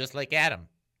you. I'm just like Adam.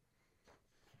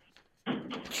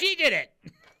 She did it.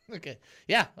 Okay.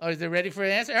 Yeah. Are they ready for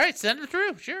an answer? All right, send them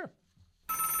through. Sure.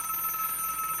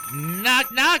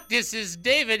 Knock, knock. This is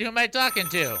David. Who am I talking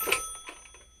to?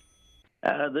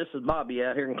 This is Bobby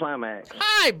out here in Climax.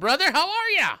 Hi, brother. How are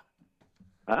ya?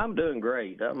 I'm doing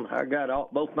great. I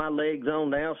got both my legs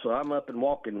on now, so I'm up and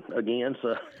walking again.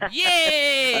 So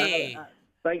yay!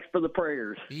 Thanks for the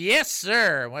prayers. Yes,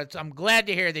 sir. Well, I'm glad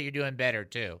to hear that you're doing better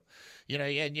too. You know,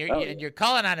 and you're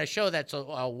calling on a show that's a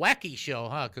wacky show,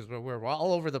 huh? Because we're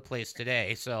all over the place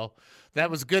today. So that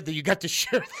was good that you got to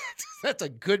share that. That's a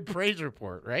good praise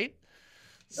report, right?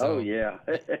 So, yeah.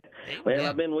 Well,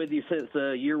 I've been with you since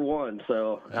year one,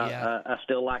 so I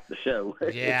still like the show.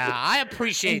 Yeah, I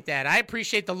appreciate that. I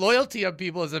appreciate the loyalty of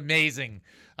people is amazing.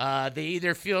 They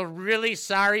either feel really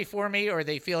sorry for me or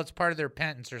they feel it's part of their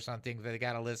penance or something that they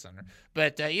got to listen.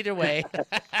 But either way,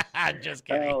 I'm just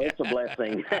kidding. Oh, it's a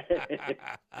blessing.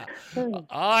 All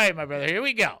right, my brother, here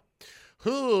we go.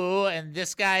 Who, and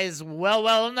this guy is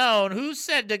well known, who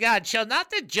said to God, shall not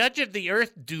the judge of the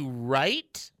earth do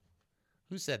right?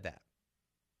 Who said that?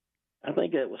 I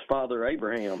think it was Father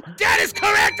Abraham. That is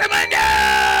correct,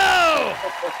 Amanda!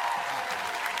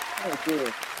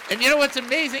 And you know what's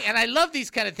amazing? And I love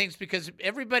these kind of things because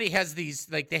everybody has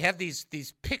these, like they have these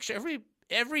pictures.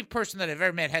 Every person that I've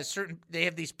ever met they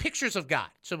have these pictures of God.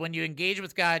 So when you engage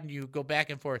with God and you go back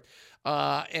and forth,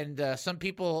 and some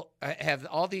people have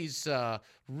all these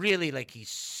really like he's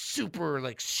super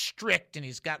like strict and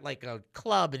he's got like a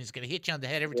club and he's going to hit you on the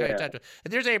head every time you talk to him.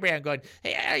 And there's Abraham going,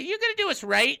 hey, are you going to do us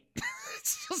right?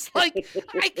 It's just like,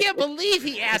 I can't believe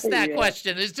he asked that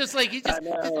question. It's just like, he just. I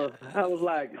know. I was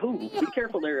like, ooh, be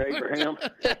careful there, Abraham.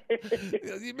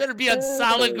 You better be on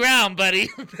solid ground, buddy.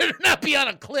 You better not be on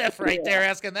a cliff right there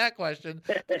asking that question.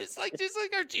 But it's like, just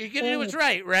like, you're going to do what's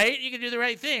right? You can do the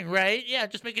right thing, right? Yeah,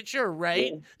 just making sure,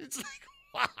 right? Yeah. It's like,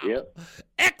 wow. Yep.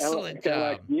 Excellent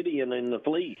job. Like Gideon and the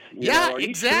fleece. Yeah,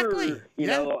 exactly. Sure, you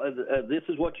know, this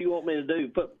is what you want me to do.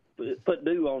 Put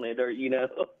dew on it, or, you know.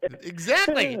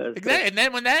 Exactly. And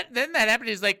then when that happened,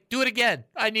 he's like, do it again.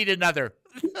 I need another.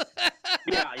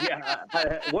 Yeah.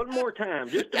 One more time,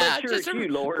 just to make sure it's you,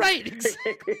 Lord. Right.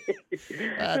 Exactly.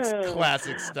 That's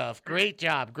classic stuff. Great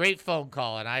job. Great phone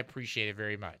call, and I appreciate it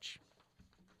very much.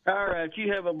 All right.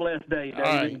 You have a blessed day,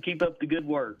 David, and keep up the good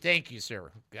work. Thank you,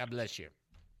 sir. God bless you.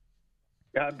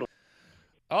 God bless.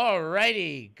 All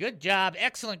righty. Good job.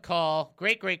 Excellent call.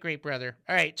 Great, brother.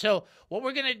 All right. So what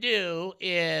we're going to do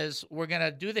is we're going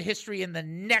to do the history in the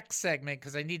next segment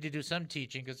because I need to do some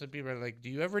teaching because some people are like, do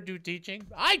you ever do teaching?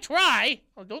 I try.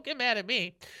 Oh, don't get mad at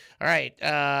me. All right.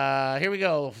 Here we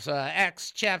go.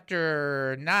 Acts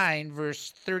chapter 9,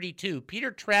 verse 32.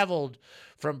 Peter traveled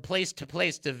from place to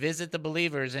place to visit the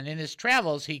believers, and in his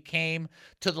travels he came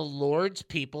to the Lord's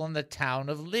people in the town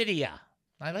of Lydia.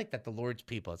 I like that, the Lord's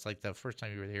people. It's like the first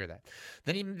time you really hear that.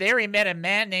 Then there he met a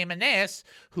man named Aeneas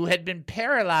who had been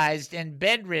paralyzed and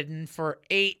bedridden for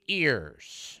 8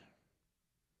 years.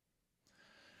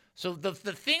 So the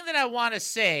thing that I want to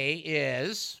say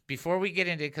is, before we get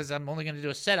into it, because I'm only going to do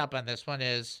a setup on this one,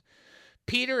 is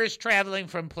Peter is traveling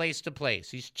from place to place.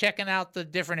 He's checking out the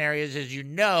different areas. As you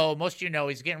know, most of you know,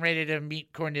 he's getting ready to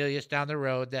meet Cornelius down the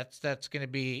road. That's going to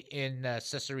be in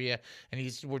Caesarea,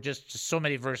 and we're just so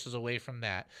many verses away from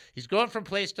that. He's going from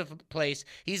place to place.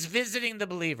 He's visiting the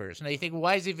believers. Now you think,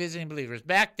 why is he visiting believers?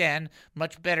 Back then,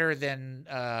 much better than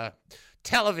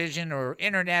television or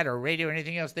internet or radio or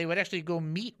anything else, they would actually go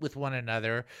meet with one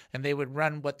another, and they would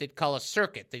run what they'd call a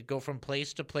circuit. They'd go from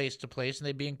place to place to place, and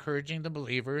they'd be encouraging the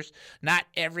believers. Not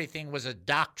everything was a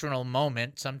doctrinal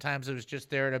moment. Sometimes it was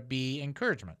just there to be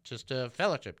encouragement, just a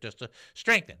fellowship, just to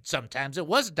strengthen. Sometimes it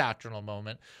was a doctrinal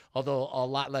moment, although a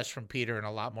lot less from Peter and a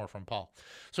lot more from Paul.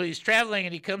 So he's traveling,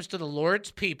 and he comes to the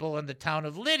Lord's people in the town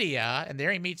of Lydia, and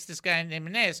there he meets this guy named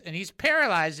Aeneas, and he's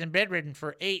paralyzed and bedridden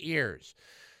for 8 years.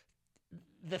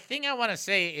 The thing I want to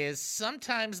say is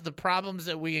sometimes the problems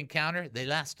that we encounter, they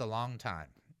last a long time.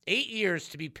 8 years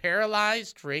to be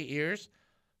paralyzed for 8 years,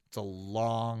 that's a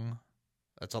long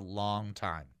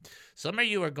time. Some of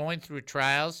you are going through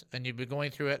trials, and you've been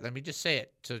going through it. Let me just say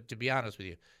it to be honest with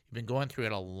you. You've been going through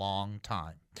it a long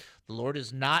time. The Lord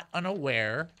is not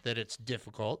unaware that it's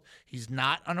difficult. He's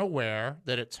not unaware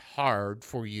that it's hard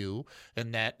for you,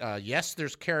 and that, yes,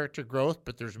 there's character growth,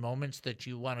 but there's moments that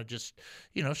you want to just,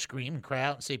 scream and cry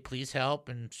out and say, please help,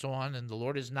 and so on. And the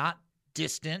Lord is not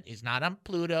distant. He's not on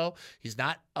Pluto. He's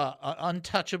not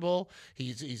untouchable.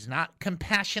 He's not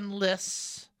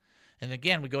compassionless. And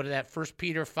again, we go to that 1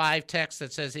 Peter 5 text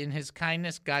that says, in his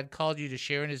kindness, God called you to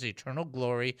share in his eternal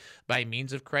glory by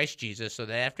means of Christ Jesus, so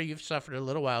that after you've suffered a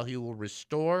little while, he will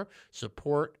restore,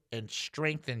 support, and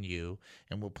strengthen you,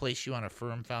 and will place you on a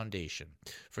firm foundation.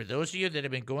 For those of you that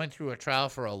have been going through a trial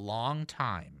for a long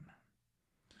time,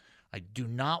 I do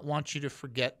not want you to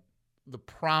forget the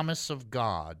promise of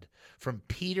God from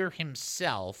Peter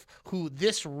himself, who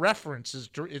this references,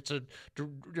 it's a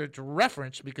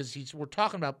reference because we're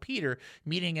talking about Peter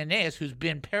meeting Aeneas, who's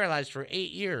been paralyzed for 8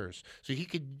 years. So he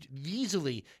could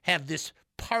easily have this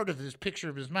part of this picture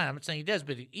of his mind. I'm not saying he does,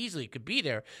 but he easily could be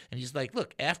there. And he's like,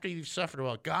 look, after you've suffered a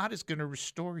while, God is going to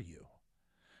restore you.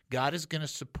 God is going to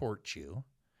support you.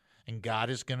 And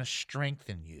God is going to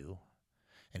strengthen you.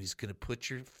 And he's going to put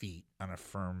your feet on a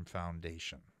firm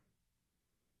foundation.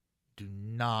 Do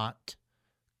not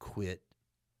quit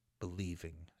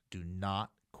believing. Do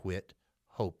not quit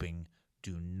hoping.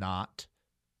 Do not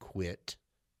quit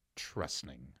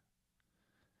trusting.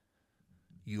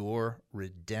 Your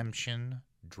redemption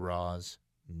draws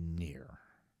near,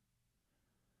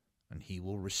 and he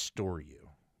will restore you.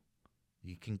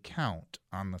 You can count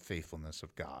on the faithfulness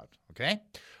of God, okay?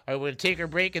 All right, we're going to take our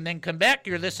break and then come back.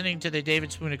 You're listening to the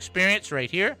David Spoon Experience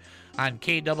right here on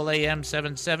KAAM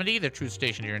 770, the truth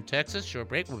station here in Texas. Short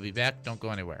break. We'll be back. Don't go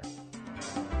anywhere.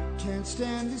 Can't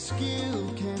stand this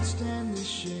guilt, can't stand this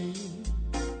shame.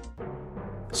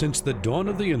 Since the dawn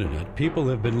of the internet, people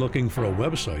have been looking for a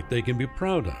website they can be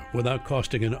proud of without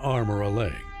costing an arm or a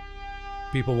leg.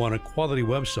 People want a quality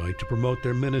website to promote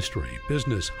their ministry,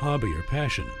 business, hobby, or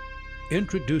passion.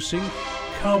 Introducing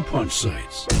Cowpunch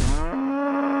Sites.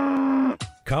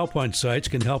 Cowpunch Sites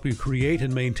can help you create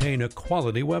and maintain a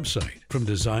quality website. From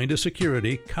design to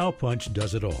security, Cowpunch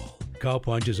does it all. Cow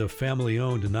Punch is a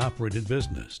family-owned and operated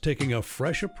business, taking a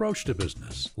fresh approach to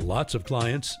business. Lots of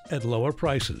clients at lower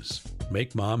prices.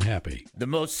 Make mom happy. The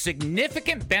most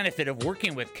significant benefit of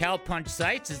working with Cow Punch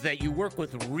sites is that you work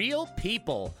with real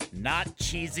people, not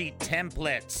cheesy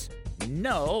templates.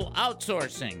 No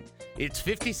outsourcing. It's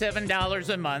 $57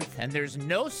 a month, and there's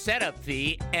no setup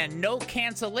fee and no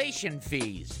cancellation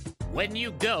fees when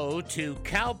you go to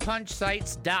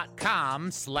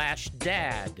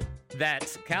cowpunchsites.com/dad.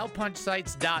 That's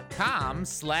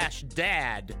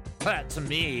cowpunchsites.com/dad. That's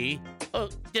me. Oh,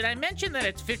 did I mention that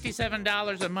it's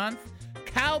 $57 a month?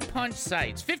 Cow Punch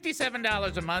Sites,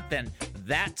 $57 a month, and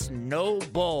that's no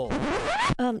bull.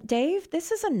 Dave,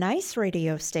 this is a nice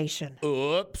radio station.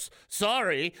 Oops,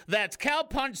 sorry. That's Cow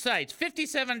Punch Sites,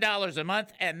 $57 a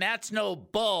month, and that's no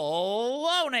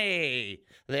baloney.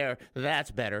 There,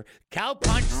 that's better.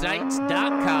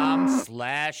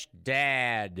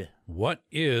 cowpunchsites.com/dad. What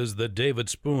is the David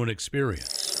Spoon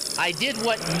experience? I did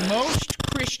what most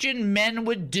Christian men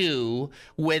would do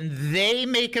when they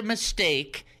make a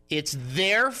mistake. It's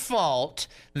their fault.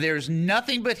 There's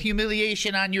nothing but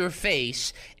humiliation on your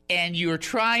face, and you're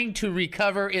trying to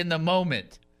recover in the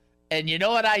moment. And you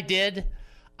know what I did?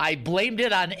 I blamed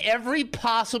it on every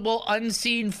possible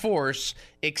unseen force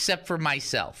except for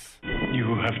myself.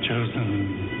 You have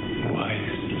chosen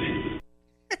wisely.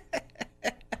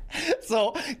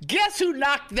 So guess who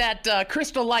knocked that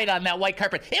crystal light on that white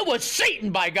carpet? It was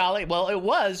Satan, by golly. Well, it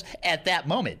was at that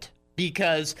moment,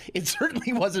 because it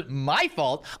certainly wasn't my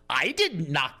fault. I didn't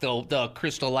knock the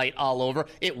crystal light all over.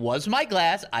 It was my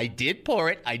glass. I did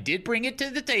pour it. I did bring it to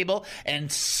the table,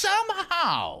 and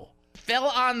somehow fell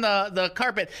on the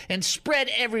carpet and spread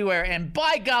everywhere. And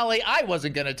by golly, I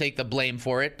wasn't going to take the blame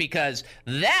for it, because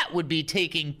that would be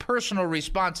taking personal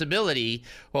responsibility.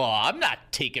 Well, I'm not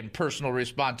taking personal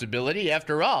responsibility.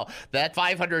 After all, that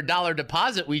 $500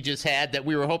 deposit we just had that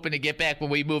we were hoping to get back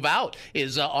when we move out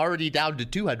is already down to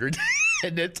 $200.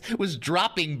 And it was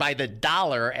dropping by the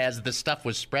dollar as the stuff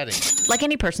was spreading. Like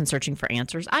any person searching for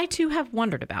answers, I too have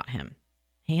wondered about him.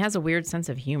 He has a weird sense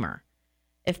of humor.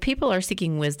 If people are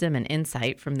seeking wisdom and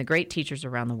insight from the great teachers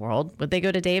around the world, would they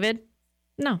go to David?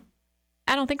 No,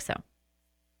 I don't think so.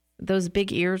 Those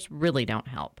big ears really don't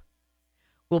help.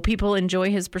 Will people enjoy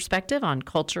his perspective on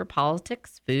culture,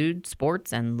 politics, food,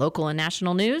 sports, and local and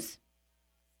national news?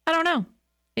 I don't know.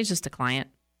 He's just a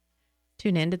client.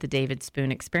 Tune in to the David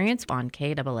Spoon Experience on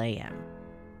KAAM.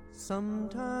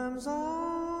 Sometimes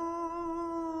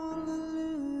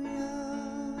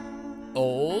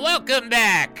Welcome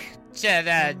back to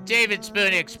the David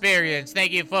Spoon Experience.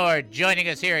 Thank you for joining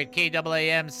us here at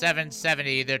KAAM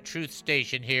 770, the truth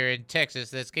station here in Texas.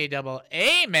 That's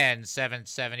KAAM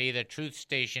 770, the truth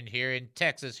station here in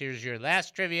Texas. Here's your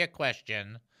last trivia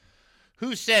question.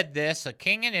 Who said this? A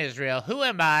king in Israel. Who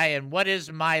am I, and what is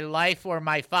my life or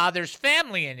my father's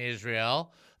family in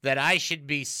Israel that I should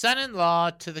be son-in-law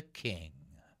to the king?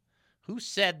 Who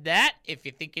said that? If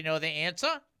you think you know the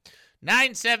answer,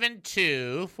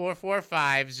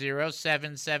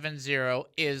 972-445-0770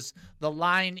 is the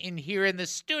line in here in the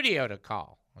studio to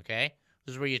call, okay?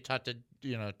 This is where you talk to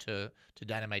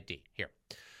Dynamite D. Here.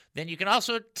 Then you can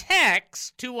also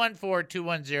text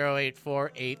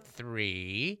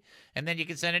 214-210-8483, and then you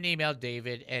can send an email,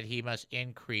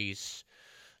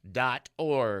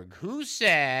 david@hemustincrease.org. Who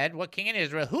said, what king in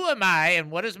Israel, who am I, and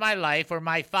what is my life or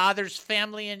my father's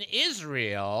family in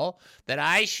Israel that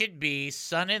I should be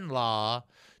son-in-law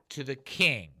to the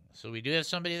king? So we do have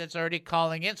somebody that's already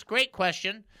calling in. It's a great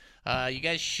question. You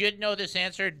guys should know this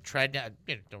answer.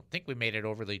 Don't think we made it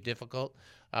overly difficult.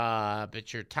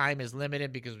 But your time is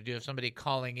limited because we do have somebody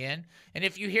calling in. And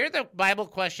if you hear the Bible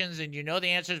questions and you know the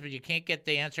answers, but you can't get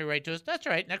the answer right to us, that's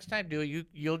all right. Next time,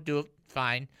 you'll do it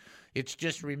fine. It's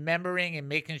just remembering and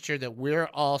making sure that we're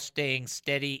all staying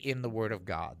steady in the Word of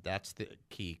God. That's the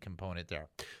key component there.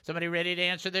 Somebody ready to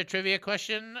answer their trivia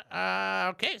question?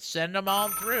 Okay, send them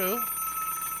on through.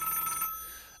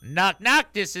 Knock,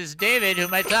 knock. This is David. Who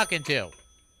am I talking to?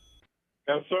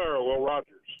 Yes, sir. Will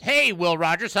Rogers. Hey, Will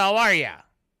Rogers. How are you?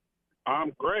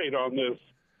 I'm great on this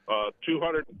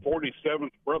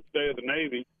 247th birthday of the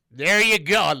Navy. There you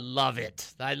go. I love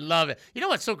it. I love it. You know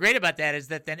what's so great about that is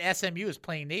that then SMU is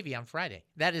playing Navy on Friday.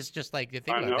 That is just like, you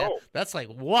think about that. That's like,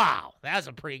 wow. That's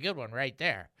a pretty good one right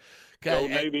there. So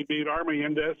Navy beat Army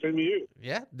into SMU.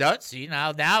 Yeah. See,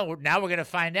 now we're going to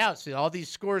find out. So all these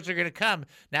scores are going to come.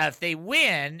 Now, if they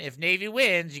win, if Navy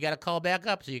wins, you got to call back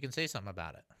up so you can say something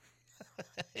about it.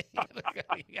 You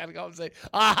got to go and say,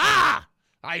 aha!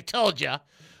 I told you.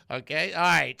 Okay. All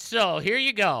right. So here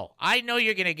you go. I know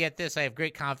you're going to get this. I have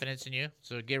great confidence in you.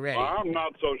 So get ready. I'm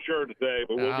not so sure today,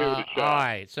 but we'll give it a shot. All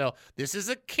right. So this is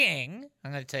a king.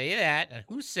 I'm going to tell you that. And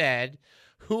who said,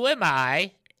 "Who am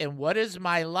I and what is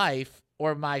my life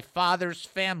or my father's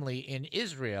family in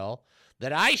Israel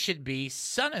that I should be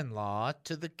son-in-law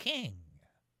to the king?"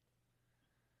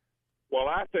 Well,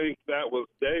 I think that was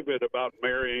David about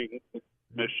marrying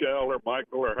Michelle or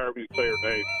Michael or however you say her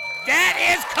name. That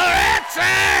is correct,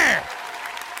 sir!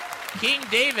 King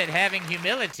David having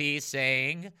humility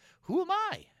saying, "Who am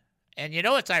I?" And you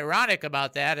know what's ironic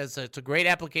about that is it's a great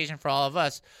application for all of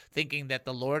us, thinking that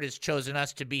the Lord has chosen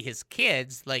us to be his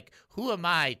kids. Like, who am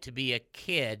I to be a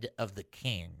kid of the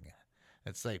king?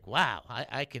 It's like, wow,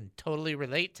 I can totally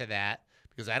relate to that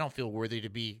because I don't feel worthy to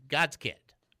be God's kid.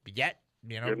 But yet,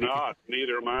 You're not.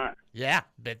 Neither am I. Yeah,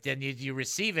 but then you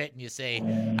receive it and you say,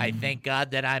 I thank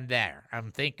God that I'm there.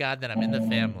 Thank God that I'm in the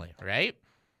family, right?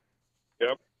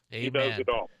 Yep. Amen. He does it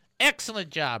all.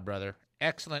 Excellent job, brother.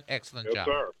 Excellent job. Yes,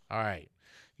 sir. All right.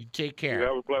 You take care. You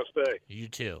have a blessed day. You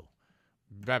too.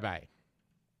 Bye-bye.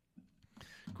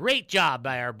 Great job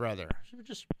by our brother. We're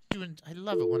just doing, I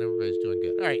love it when everybody's doing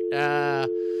good. All right.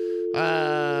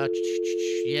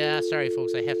 Yeah, sorry,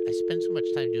 folks. I spend so much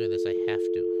time doing this. I have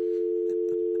to.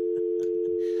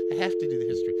 I have to do the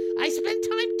history. I spend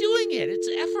time doing it. It's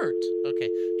effort. Okay,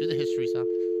 do the history song.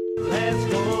 Let's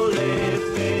go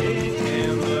living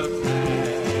in the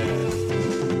past.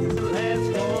 Let's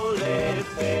go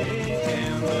living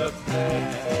in the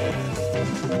past.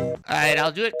 All right,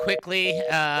 I'll do it quickly.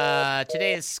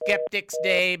 Today is Skeptics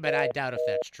Day, but I doubt if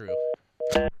that's true.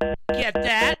 Get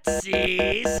that?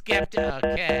 See? Skeptic.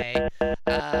 Okay.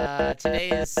 Today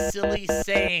is Silly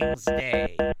Sayings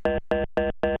Day.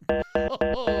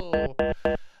 Oh,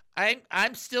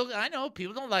 I'm still, I know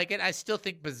people don't like it. I still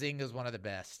think Bazinga is one of the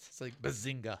best. It's like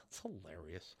Bazinga. It's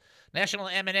hilarious. National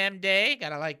M&M Day.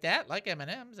 Gotta like that. Like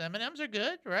M&Ms. M&Ms are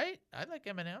good, right? I like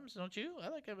M&Ms, don't you? I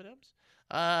like M&Ms.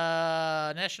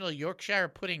 National Yorkshire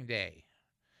Pudding Day.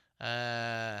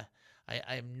 I'm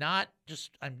not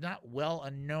well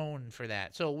known for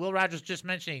that. So Will Rogers just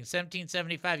mentioning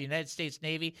 1775 United States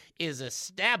Navy is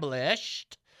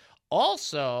established.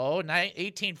 Also,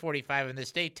 1845 in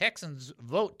this day, Texans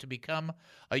vote to become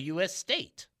a U.S.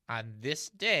 state on this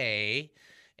day.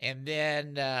 And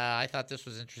then I thought this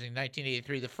was interesting.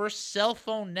 1983, the first cell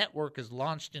phone network is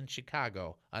launched in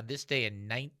Chicago on this day in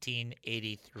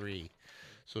 1983.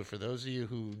 So for those of you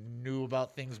who knew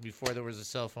about things before there was a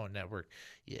cell phone network,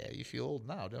 yeah, you feel old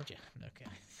now, don't you?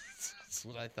 Okay. That's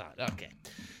what I thought. Okay.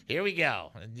 Here we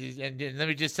go. And let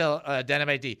me just tell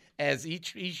Dynamite D, as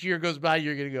each year goes by,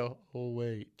 you're going to go, oh,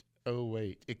 wait.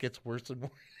 It gets worse and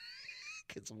worse.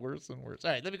 It gets worse and worse.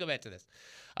 All right, let me go back to this.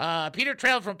 Peter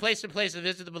traveled from place to place to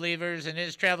visit the believers. In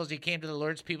his travels, he came to the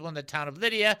Lord's people in the town of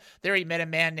Lydia. There he met a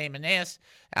man named Aeneas,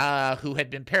 who had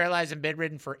been paralyzed and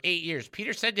bedridden for 8 years.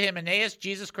 Peter said to him, Aeneas,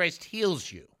 Jesus Christ heals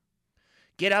you.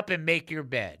 Get up and make your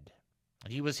bed.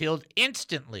 And he was healed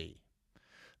instantly.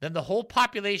 Then the whole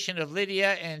population of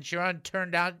Lydia and Sharon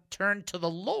turned to the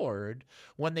Lord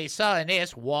when they saw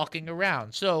Aeneas walking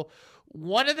around. So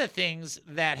one of the things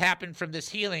that happened from this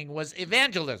healing was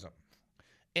evangelism.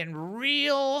 And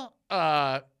real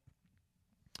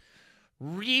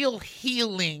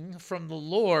healing from the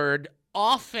Lord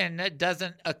often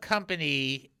doesn't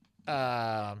accompany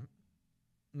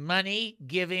money,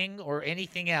 giving, or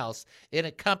anything else. It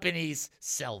accompanies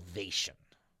salvation.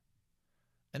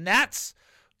 And that's,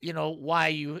 why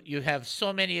you have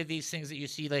so many of these things that you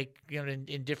see, like,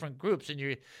 in different groups, and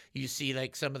you see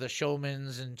like some of the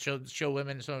showmans and show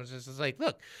women and so on. It's like,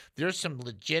 look, there's some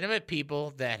legitimate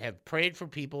people that have prayed for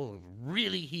people,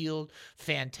 really healed,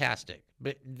 fantastic.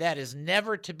 But that is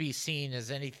never to be seen as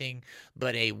anything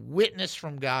but a witness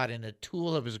from God and a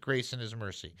tool of his grace and his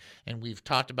mercy. And we've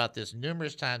talked about this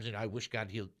numerous times, and I wish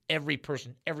God healed every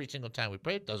person every single time we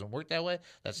pray. It doesn't work that way.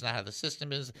 That's not how the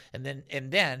system is. And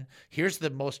then here's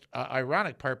the most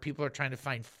ironic part. People are trying to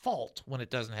find fault when it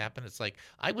doesn't happen. It's like,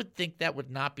 I would think that would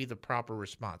not be the proper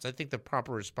response. I think the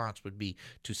proper response would be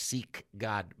to seek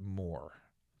God more.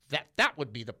 That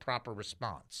would be the proper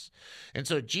response. And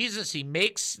so Jesus, he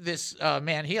makes this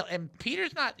man heal. And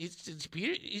Peter's not,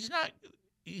 he's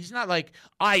not like,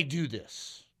 I do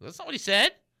this. That's not what he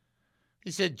said. He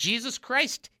said, Jesus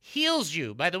Christ heals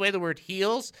you. By the way, the word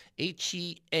heals,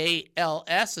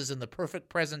 H-E-A-L-S, is in the perfect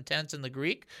present tense in the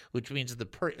Greek, which means the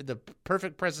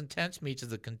perfect present tense means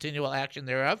the continual action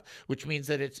thereof, which means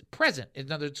that it's present.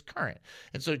 In other words, it's current.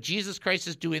 And so Jesus Christ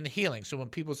is doing the healing. So when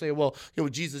people say, well,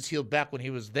 Jesus healed back when he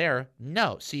was there,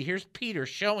 no. See, here's Peter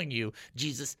showing you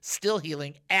Jesus still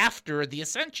healing after the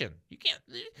ascension. You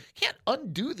can't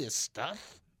undo this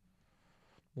stuff.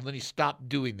 Well, then he stopped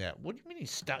doing that. What do you mean he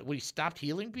stopped? He stopped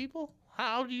healing people?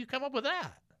 How do you come up with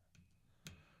that?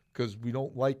 Because we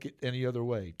don't like it any other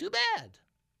way. Too bad.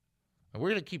 And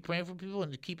we're going to keep praying for people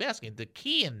and to keep asking. The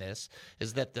key in this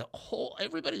is that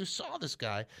everybody who saw this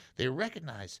guy, they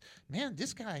recognize, man,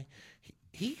 this guy,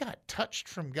 he got touched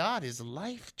from God. His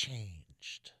life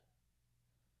changed.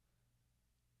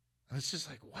 And it's just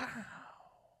like, wow.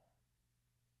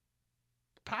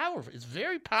 Powerful. It's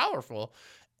very powerful.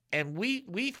 And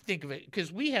we think of it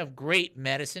because we have great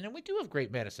medicine, and we do have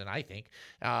great medicine, I think.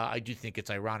 I do think it's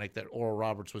ironic that Oral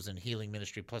Roberts was in healing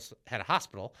ministry plus had a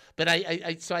hospital. But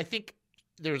so I think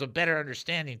there's a better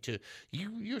understanding to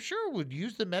you sure would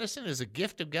use the medicine as a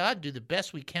gift of God, do the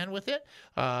best we can with it.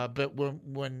 But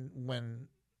when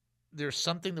there's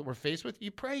something that we're faced with,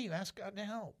 you pray, you ask God to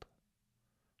help.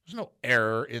 There's no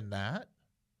error in that.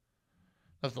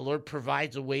 If the Lord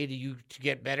provides a way to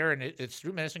get better and it's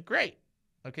through medicine, great.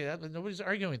 Okay, nobody's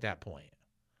arguing at that point.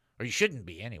 Or you shouldn't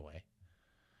be anyway.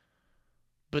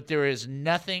 But there is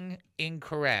nothing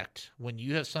incorrect when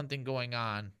you have something going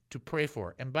on to pray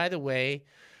for. And by the way,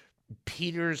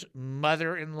 Peter's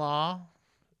mother-in-law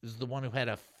is the one who had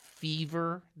a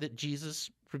fever that Jesus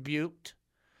rebuked.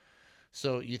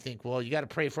 So you think, well, you got to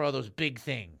pray for all those big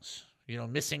things,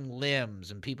 missing limbs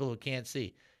and people who can't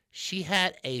see. She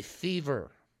had a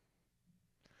fever.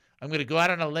 I'm going to go out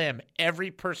on a limb.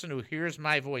 Every person who hears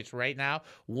my voice right now,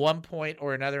 one point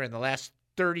or another in the last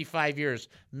 35 years,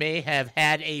 may have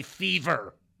had a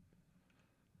fever.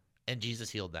 And Jesus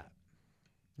healed that.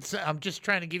 So I'm just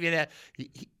trying to give you that.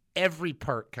 Every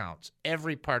part counts.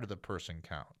 Every part of the person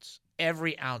counts.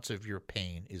 Every ounce of your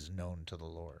pain is known to the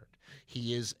Lord.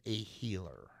 He is a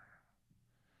healer.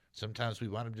 Sometimes we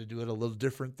want him to do it a little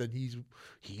different than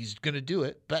he's going to do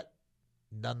it, but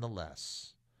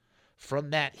nonetheless,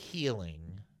 from that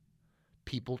healing,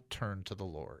 people turn to the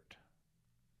Lord.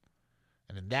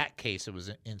 And in that case, it was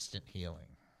an instant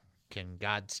healing. Can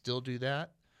God still do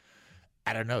that?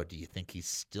 I don't know. Do you think he's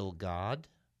still God?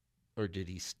 Or did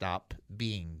he stop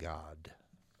being God?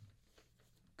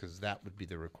 Because that would be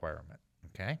the requirement.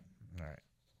 Okay? All right.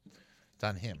 It's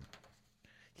on him.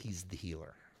 He's the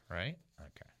healer, right?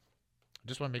 Okay.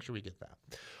 Just want to make sure we get that.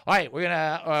 All right, we're going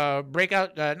to break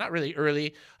out, not really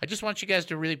early. I just want you guys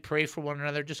to really pray for one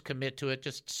another. Just commit to it.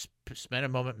 Just spend a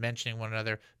moment mentioning one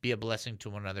another. Be a blessing to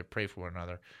one another. Pray for one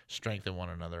another. Strengthen one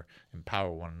another.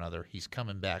 Empower one another. He's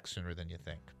coming back sooner than you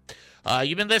think.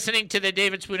 You've been listening to the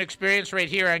David Spoon Experience right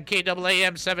here on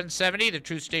KAAM 770, the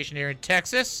truth station here in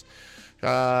Texas.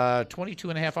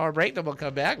 22-and-a-half-hour break. Then we'll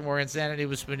come back. More Insanity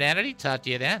with Spoonanity. Talk to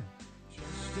you then.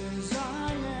 Just as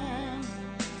I am,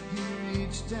 he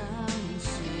reached down and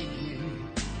saved me.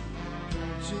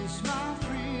 Purchased my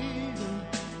freedom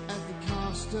at the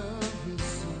cost of his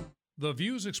son. The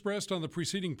views expressed on the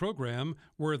preceding program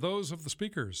were those of the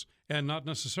speakers and not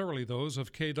necessarily those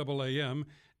of KAAM,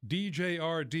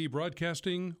 DJRD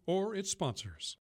Broadcasting, or its sponsors.